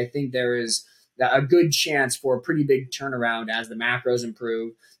stock, I think there is a good chance for a pretty big turnaround as the macros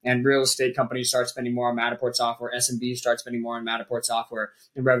improve and real estate companies start spending more on Matterport software, SMBs start spending more on Matterport software,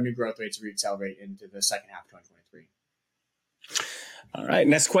 and revenue growth rates re-accelerate into the second half of 2023. All right.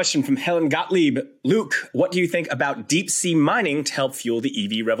 Next question from Helen Gottlieb. Luke, what do you think about deep sea mining to help fuel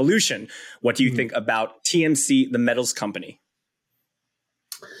the EV revolution? What do you think about TMC, the metals company?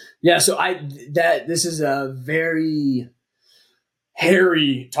 Yeah, so this is a very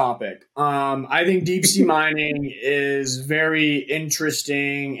hairy topic. I think deep sea mining is very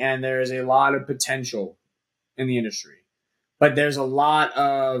interesting and there's a lot of potential in the industry. But there's a lot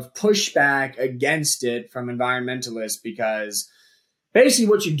of pushback against it from environmentalists because basically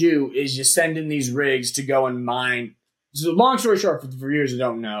what you do is you send in these rigs to go and mine. So long story short, for viewers who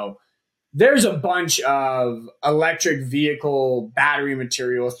don't know, there's a bunch of electric vehicle battery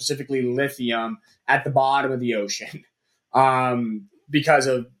material, specifically lithium, at the bottom of the ocean because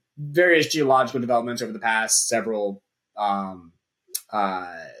of various geological developments over the past several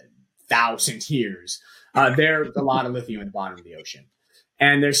thousand years. There's a lot of lithium at the bottom of the ocean,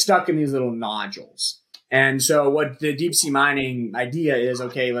 and they're stuck in these little nodules. And so what the deep sea mining idea is,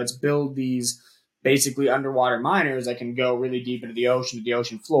 okay, let's build these basically underwater miners that can go really deep into the ocean, to the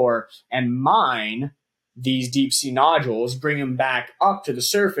ocean floor, and mine these deep sea nodules, bring them back up to the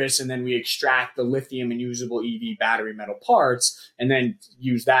surface, and then we extract the lithium and usable EV battery metal parts, and then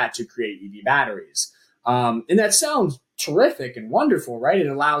use that to create EV batteries. And that sounds terrific and wonderful, right? It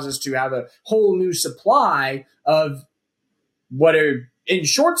allows us to have a whole new supply of what are in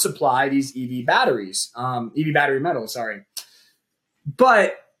short supply, these EV batteries, EV battery metals, sorry.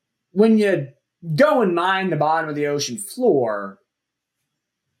 But when you go and mine the bottom of the ocean floor,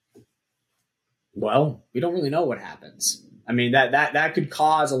 well, we don't really know what happens. I mean, that could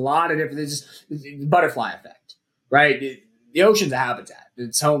cause a lot of different things, the butterfly effect, right? The ocean's a habitat.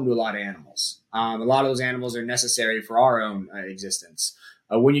 It's home to a lot of animals. A lot of those animals are necessary for our own existence.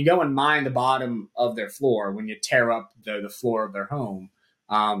 When you go and mine the bottom of their floor, when you tear up the floor of their home,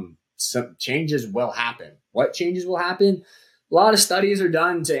 some changes will happen. What changes will happen? A lot of studies are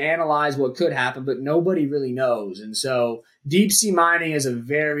done to analyze what could happen, but nobody really knows. And so deep sea mining is a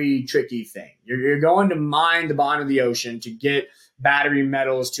very tricky thing. You're going to mine the bottom of the ocean to get battery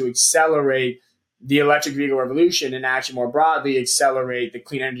metals to accelerate the electric vehicle revolution and actually more broadly accelerate the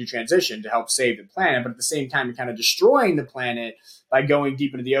clean energy transition to help save the planet. But at the same time, you're kind of destroying the planet by going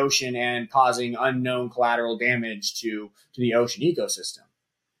deep into the ocean and causing unknown collateral damage to the ocean ecosystem.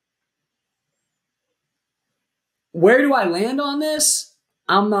 Where do I land on this?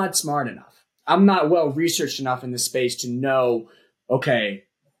 I'm not smart enough. I'm not well researched enough in this space to know, okay,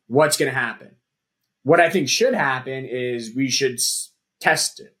 what's going to happen. What I think should happen is we should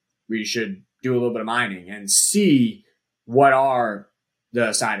test it. We should do a little bit of mining and see what are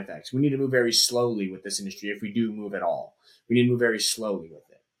the side effects. We need to move very slowly with this industry if we do move at all. We need to move very slowly with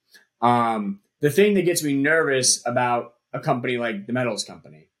it. The thing that gets me nervous about a company like the metals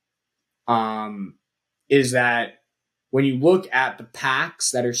company is that when you look at the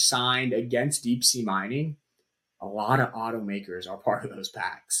pacts that are signed against deep sea mining, a lot of automakers are part of those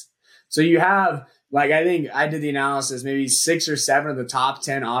pacts. So you have, like, I think I did the analysis, maybe 6 or 7 of the top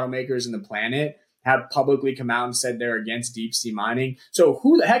 10 automakers in the planet have publicly come out and said they're against deep sea mining. So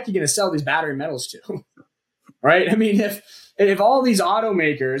who the heck are you going to sell these battery metals to? Right? I mean, if all these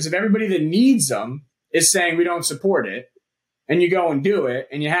automakers, if everybody that needs them is saying we don't support it, and you go and do it,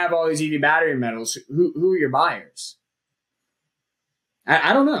 and you have all these EV battery metals, who are your buyers?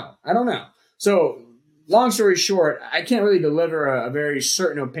 I don't know. I don't know. So long story short, I can't really deliver a very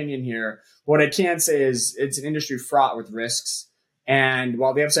certain opinion here. What I can say is it's an industry fraught with risks. And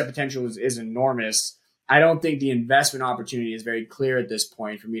while the upside potential is enormous, I don't think the investment opportunity is very clear at this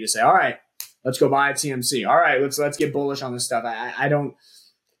point for me to say, all right, let's go buy a TMC. All right, let's get bullish on this stuff. I don't,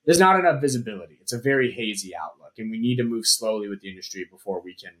 there's not enough visibility. It's a very hazy outlook, and we need to move slowly with the industry before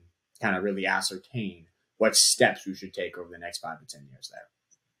we can kind of really ascertain what steps we should take over the next 5 to 10 years there.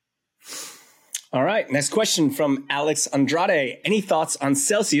 All right. Next question from Alex Andrade. Any thoughts on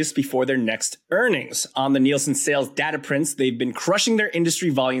Celsius before their next earnings? On the Nielsen sales data prints, they've been crushing their industry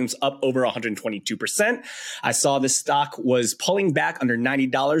volumes up over 122%. I saw this stock was pulling back under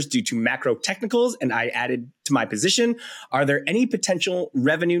 $90 due to macro technicals, and I added to my position. Are there any potential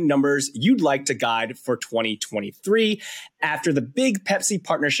revenue numbers you'd like to guide for 2023? After the big Pepsi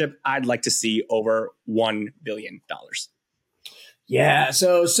partnership, I'd like to see over $1 billion. Yeah,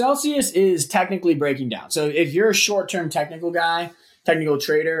 so Celsius is technically breaking down. So if you're a short-term technical guy, technical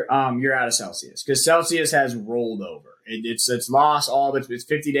trader, you're out of Celsius because Celsius has rolled over. It's lost all of it's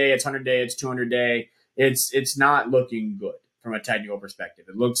 50-day, it's 100-day, it's 200-day. It's not looking good from a technical perspective.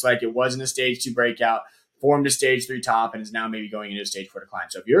 It looks like it was in a stage 2 breakout, formed a stage 3 top, and is now maybe going into a stage 4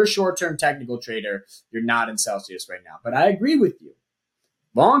 decline. So if you're a short-term technical trader, you're not in Celsius right now. But I agree with you.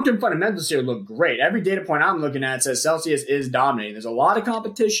 Long-term fundamentals here look great. Every data point I'm looking at says Celsius is dominating. There's a lot of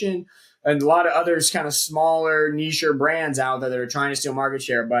competition and a lot of others kind of smaller, niche brands out there that are trying to steal market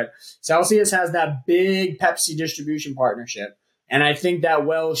share. But Celsius has that big Pepsi distribution partnership, and I think that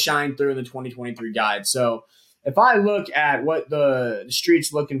will shine through in the 2023 guide. So if I look at what the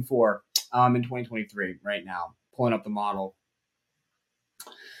street's looking for in 2023 right now, pulling up the model,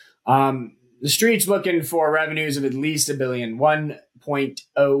 the street's looking for revenues of at least $1 billion,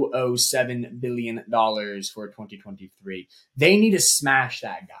 $1.007 billion for 2023. They need to smash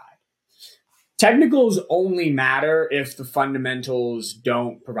that guide. Technicals only matter if the fundamentals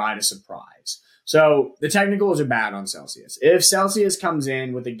don't provide a surprise. So the technicals are bad on Celsius. If Celsius comes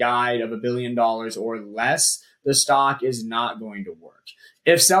in with a guide of $1 billion or less, the stock is not going to work.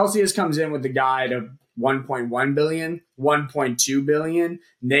 If Celsius comes in with the guide of 1.1 billion, 1.2 billion,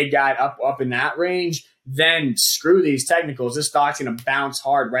 they got up in that range, then screw these technicals. This stock's going to bounce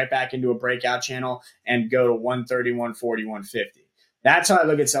hard right back into a breakout channel and go to 130, 140, 150. That's how I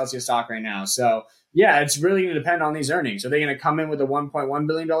look at Celsius stock right now. So yeah, it's really going to depend on these earnings. Are they going to come in with a $1.1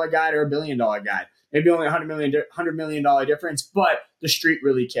 billion guide or $1 billion guide? Maybe only $100 million difference, but the street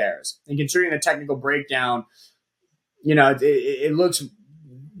really cares. And considering the technical breakdown, you know, it looks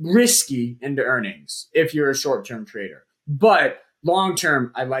risky into earnings if you're a short-term trader. But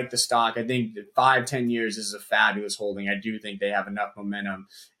long-term, I like the stock. I think that 5-10 years is a fabulous holding. I do think they have enough momentum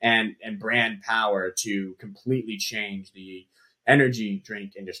and brand power to completely change the energy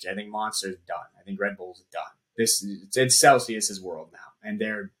drink industry. I think Monster's done. I think Red Bull's done. It's Celsius's world now, and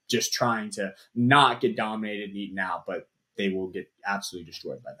they're just trying to not get dominated and eaten out, but they will get absolutely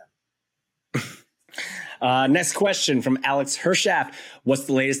destroyed by them. Next question from Alex Hershaft. What's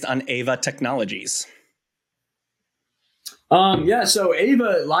the latest on Ava Technologies? So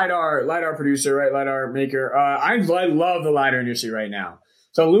Ava, LiDAR producer, right? LiDAR maker. I love the LiDAR industry right now.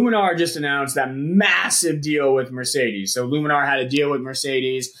 So Luminar just announced that massive deal with Mercedes. So Luminar had a deal with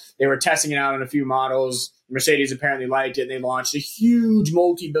Mercedes. They were testing it out on a few models. Mercedes apparently liked it, and they launched a huge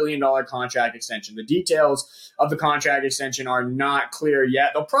multi-billion-dollar contract extension. The details of the contract extension are not clear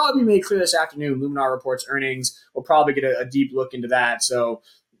yet. They'll probably be made clear this afternoon. Luminar reports earnings. We'll probably get a deep look into that. So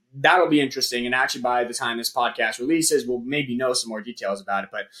that'll be interesting. And actually, by the time this podcast releases, we'll maybe know some more details about it.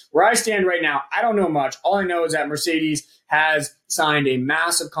 But where I stand right now, I don't know much. All I know is that Mercedes has signed a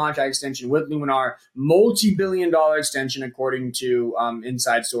massive contract extension with Luminar, multi-billion-dollar extension, according to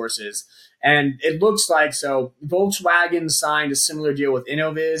inside sources. And it looks like so Volkswagen signed a similar deal with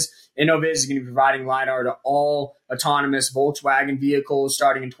Innoviz. Innoviz is going to be providing LiDAR to all autonomous Volkswagen vehicles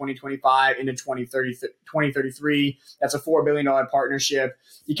starting in 2025 into 2033. That's a $4 billion partnership.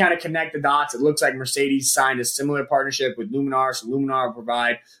 You kind of connect the dots. It looks like Mercedes signed a similar partnership with Luminar. So Luminar will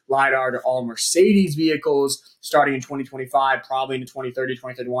provide LiDAR to all Mercedes vehicles starting in 2025, probably into 2030,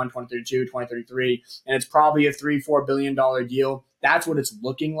 2031, 2032, 2033. And it's probably a $3-4 billion deal. That's what it's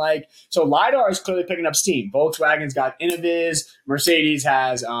looking like. So LiDAR is clearly picking up steam. Volkswagen's got Innoviz. Mercedes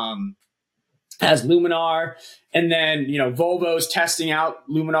has Luminar. And then, Volvo's testing out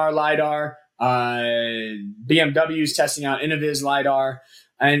Luminar LiDAR. BMW is testing out Innoviz LiDAR.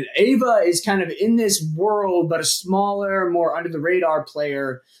 And Ava is kind of in this world, but a smaller, more under the radar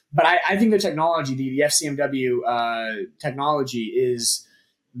player. But I think the technology, the FCMW technology is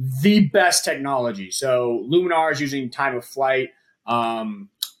the best technology. So Luminar is using time of flight.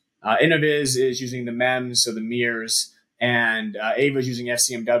 Innoviz is using the MEMS, so the mirrors. And Ava is using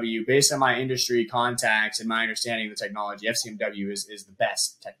FCMW. Based on my industry contacts and my understanding of the technology, FCMW is the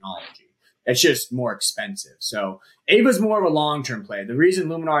best technology. It's just more expensive. So Ava's more of a long-term play. The reason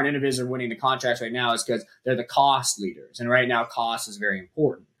Luminar and Innoviz are winning the contracts right now is because they're the cost leaders. And right now, cost is very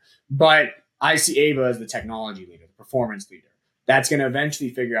important. But I see Ava as the technology leader, the performance leader. That's going to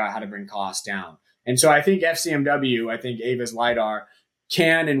eventually figure out how to bring costs down. And so I think FCMW, I think Ava's LiDAR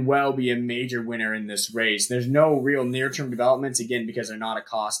can and will be a major winner in this race. There's no real near-term developments, again, because they're not a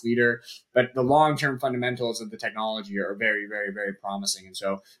cost leader, but the long-term fundamentals of the technology are very, very, very promising. And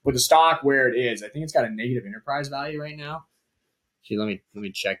so with the stock where it is, I think it's got a negative enterprise value right now. Actually, let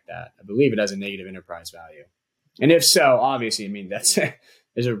me check that. I believe it has a negative enterprise value. And if so, obviously, I mean, that's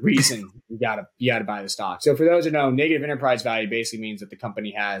there's a reason you gotta buy the stock. So for those who know, negative enterprise value basically means that the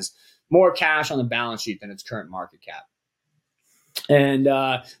company has more cash on the balance sheet than its current market cap. And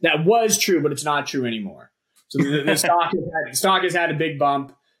that was true, but it's not true anymore. So the stock has had a big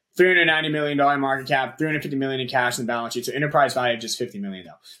bump, $390 million market cap, $350 million in cash in the balance sheet. So enterprise value just $50 million.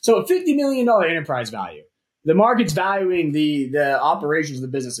 So a $50 million enterprise value. The market's valuing the operations of the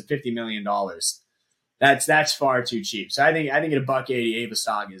business at $50 million. That's far too cheap. So I think at $1.80, Ava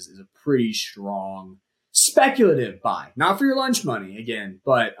stock is a pretty strong speculative buy. Not for your lunch money again,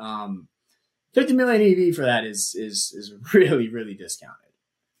 but 50 million EV for that is really, really discounted.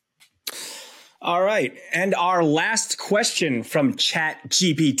 All right. And our last question from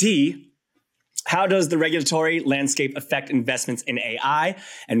ChatGPT. How does the regulatory landscape affect investments in AI?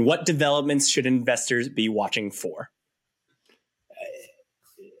 And what developments should investors be watching for?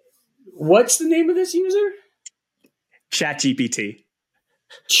 What's the name of this user? ChatGPT.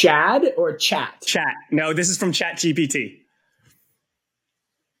 Chad or chat? Chat. No, this is from ChatGPT.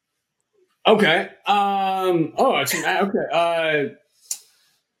 Okay. Okay.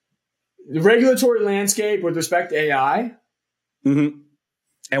 The regulatory landscape with respect to AI. Mm-hmm.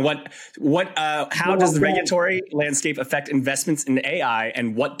 And how does the regulatory landscape affect investments in AI,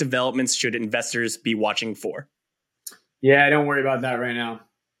 and what developments should investors be watching for? Yeah, don't worry about that right now.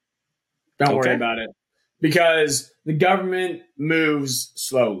 Don't worry about it, because the government moves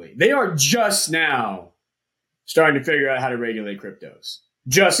slowly. They are just now starting to figure out how to regulate cryptos.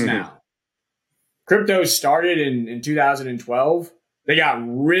 Just now. Crypto started in 2012. They got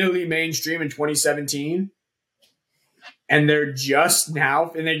really mainstream in 2017. And they're just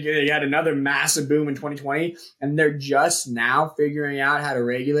now, and they had another massive boom in 2020. And they're just now figuring out how to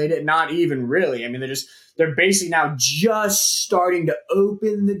regulate it. Not even really. I mean, they're basically now just starting to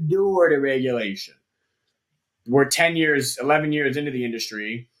open the door to regulation. We're 10 years, 11 years into the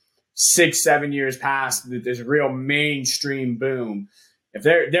industry, 6, 7 years past this real mainstream boom. If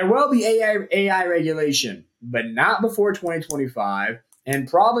there will be AI regulation, but not before 2025, and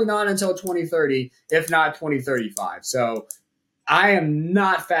probably not until 2030, if not 2035. So I am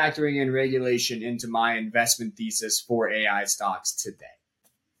not factoring in regulation into my investment thesis for AI stocks today.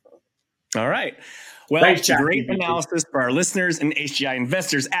 All right. Well, thanks, great analysis for our listeners and HGI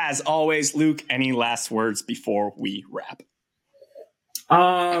investors. As always, Luke, any last words before we wrap?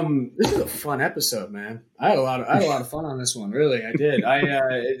 This is a fun episode, man. I had a lot of fun on this one. Really, I did.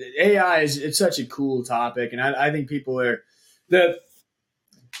 AI it's such a cool topic, and I think people are the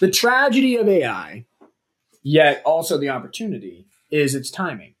tragedy of AI, yet also the opportunity is its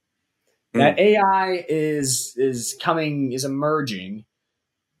timing. That AI is emerging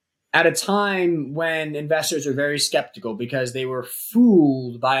at a time when investors are very skeptical because they were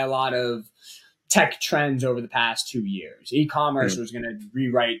fooled by a lot of tech trends over the past 2 years. E-commerce was going to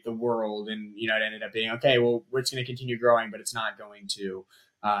rewrite the world, and it ended up being okay. Well, it's going to continue growing, but it's not going to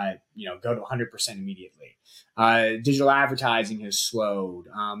go to 100% immediately. Digital advertising has slowed.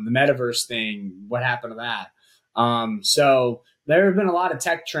 The metaverse thing, what happened to that? So there have been a lot of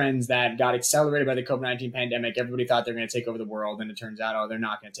tech trends that got accelerated by the COVID-19 pandemic. Everybody thought they're going to take over the world, and it turns out, they're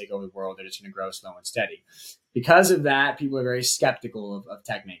not going to take over the world. They're just going to grow slow and steady. Because of that, people are very skeptical of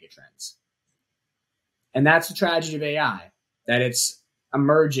tech mega trends. And that's the tragedy of AI, that it's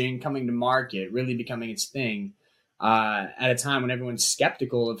emerging, coming to market, really becoming its thing at a time when everyone's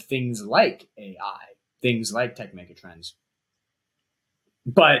skeptical of things like AI, things like tech mega trends.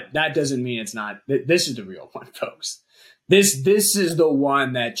 But that doesn't mean it's not. This is the real one, folks. This is the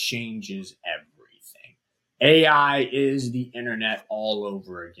one that changes everything. AI is the internet all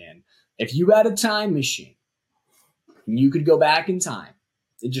over again. If you had a time machine and you could go back in time,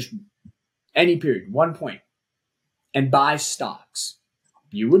 in just any period, one point, and buy stocks,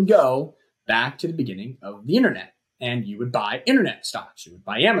 you would go back to the beginning of the internet and you would buy internet stocks. You would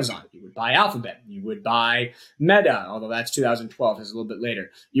buy Amazon. You would buy Alphabet. You would buy Meta, although that's 2012, that's a little bit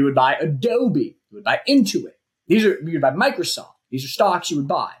later. You would buy Adobe. You would buy Intuit. You would buy Microsoft. These are stocks you would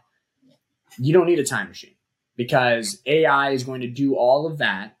buy. You don't need a time machine because AI is going to do all of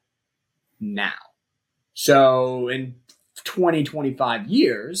that now. So in 20, 25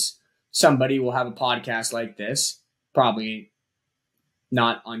 years, somebody will have a podcast like this, probably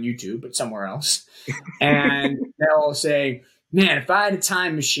not on YouTube, but somewhere else. And they'll say, man, if I had a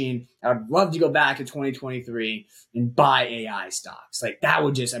time machine, I would love to go back to 2023 and buy AI stocks. Like that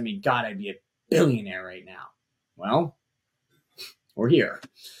would just, God, I'd be a billionaire right now. Well, we're here.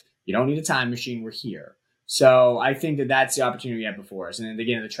 You don't need a time machine. We're here. So I think that that's the opportunity we have before us. And then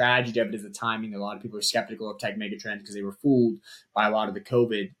again, the tragedy of it is the timing. A lot of people are skeptical of tech megatrends because they were fooled by a lot of the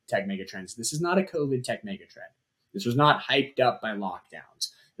COVID tech megatrends. This is not a COVID tech megatrend. This was not hyped up by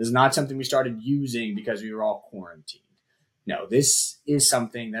lockdowns. This is not something we started using because we were all quarantined. No, this is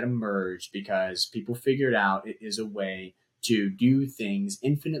something that emerged because people figured out it is a way to do things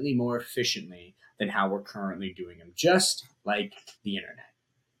infinitely more efficiently than how we're currently doing them, just like the internet.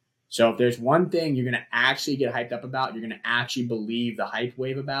 So if there's one thing you're going to actually get hyped up about, you're going to actually believe the hype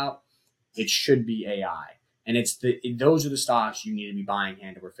wave about, it should be AI. And those are the stocks you need to be buying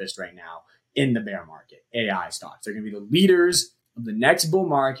hand over fist right now in the bear market, AI stocks. They're going to be the leaders of the next bull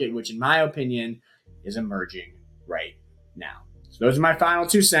market, which in my opinion is emerging right now. So those are my final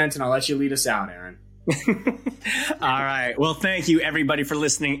 2 cents, and I'll let you lead us out, Aaron. All right. Well, thank you everybody for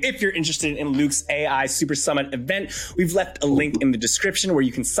listening. If you're interested in Luke's AI Super Summit event, we've left a link in the description where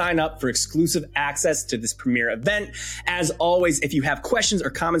you can sign up for exclusive access to this premier event. As always, if you have questions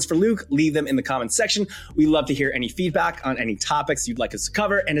or comments for Luke, leave them in the comments section. We love to hear any feedback on any topics you'd like us to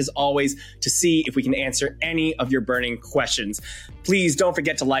cover. And as always, to see if we can answer any of your burning questions. Please don't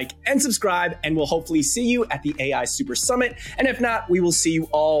forget to like and subscribe, and we'll hopefully see you at the AI Super Summit. And if not, we will see you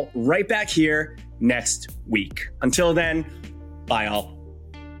all right back here next week. Until then, bye all.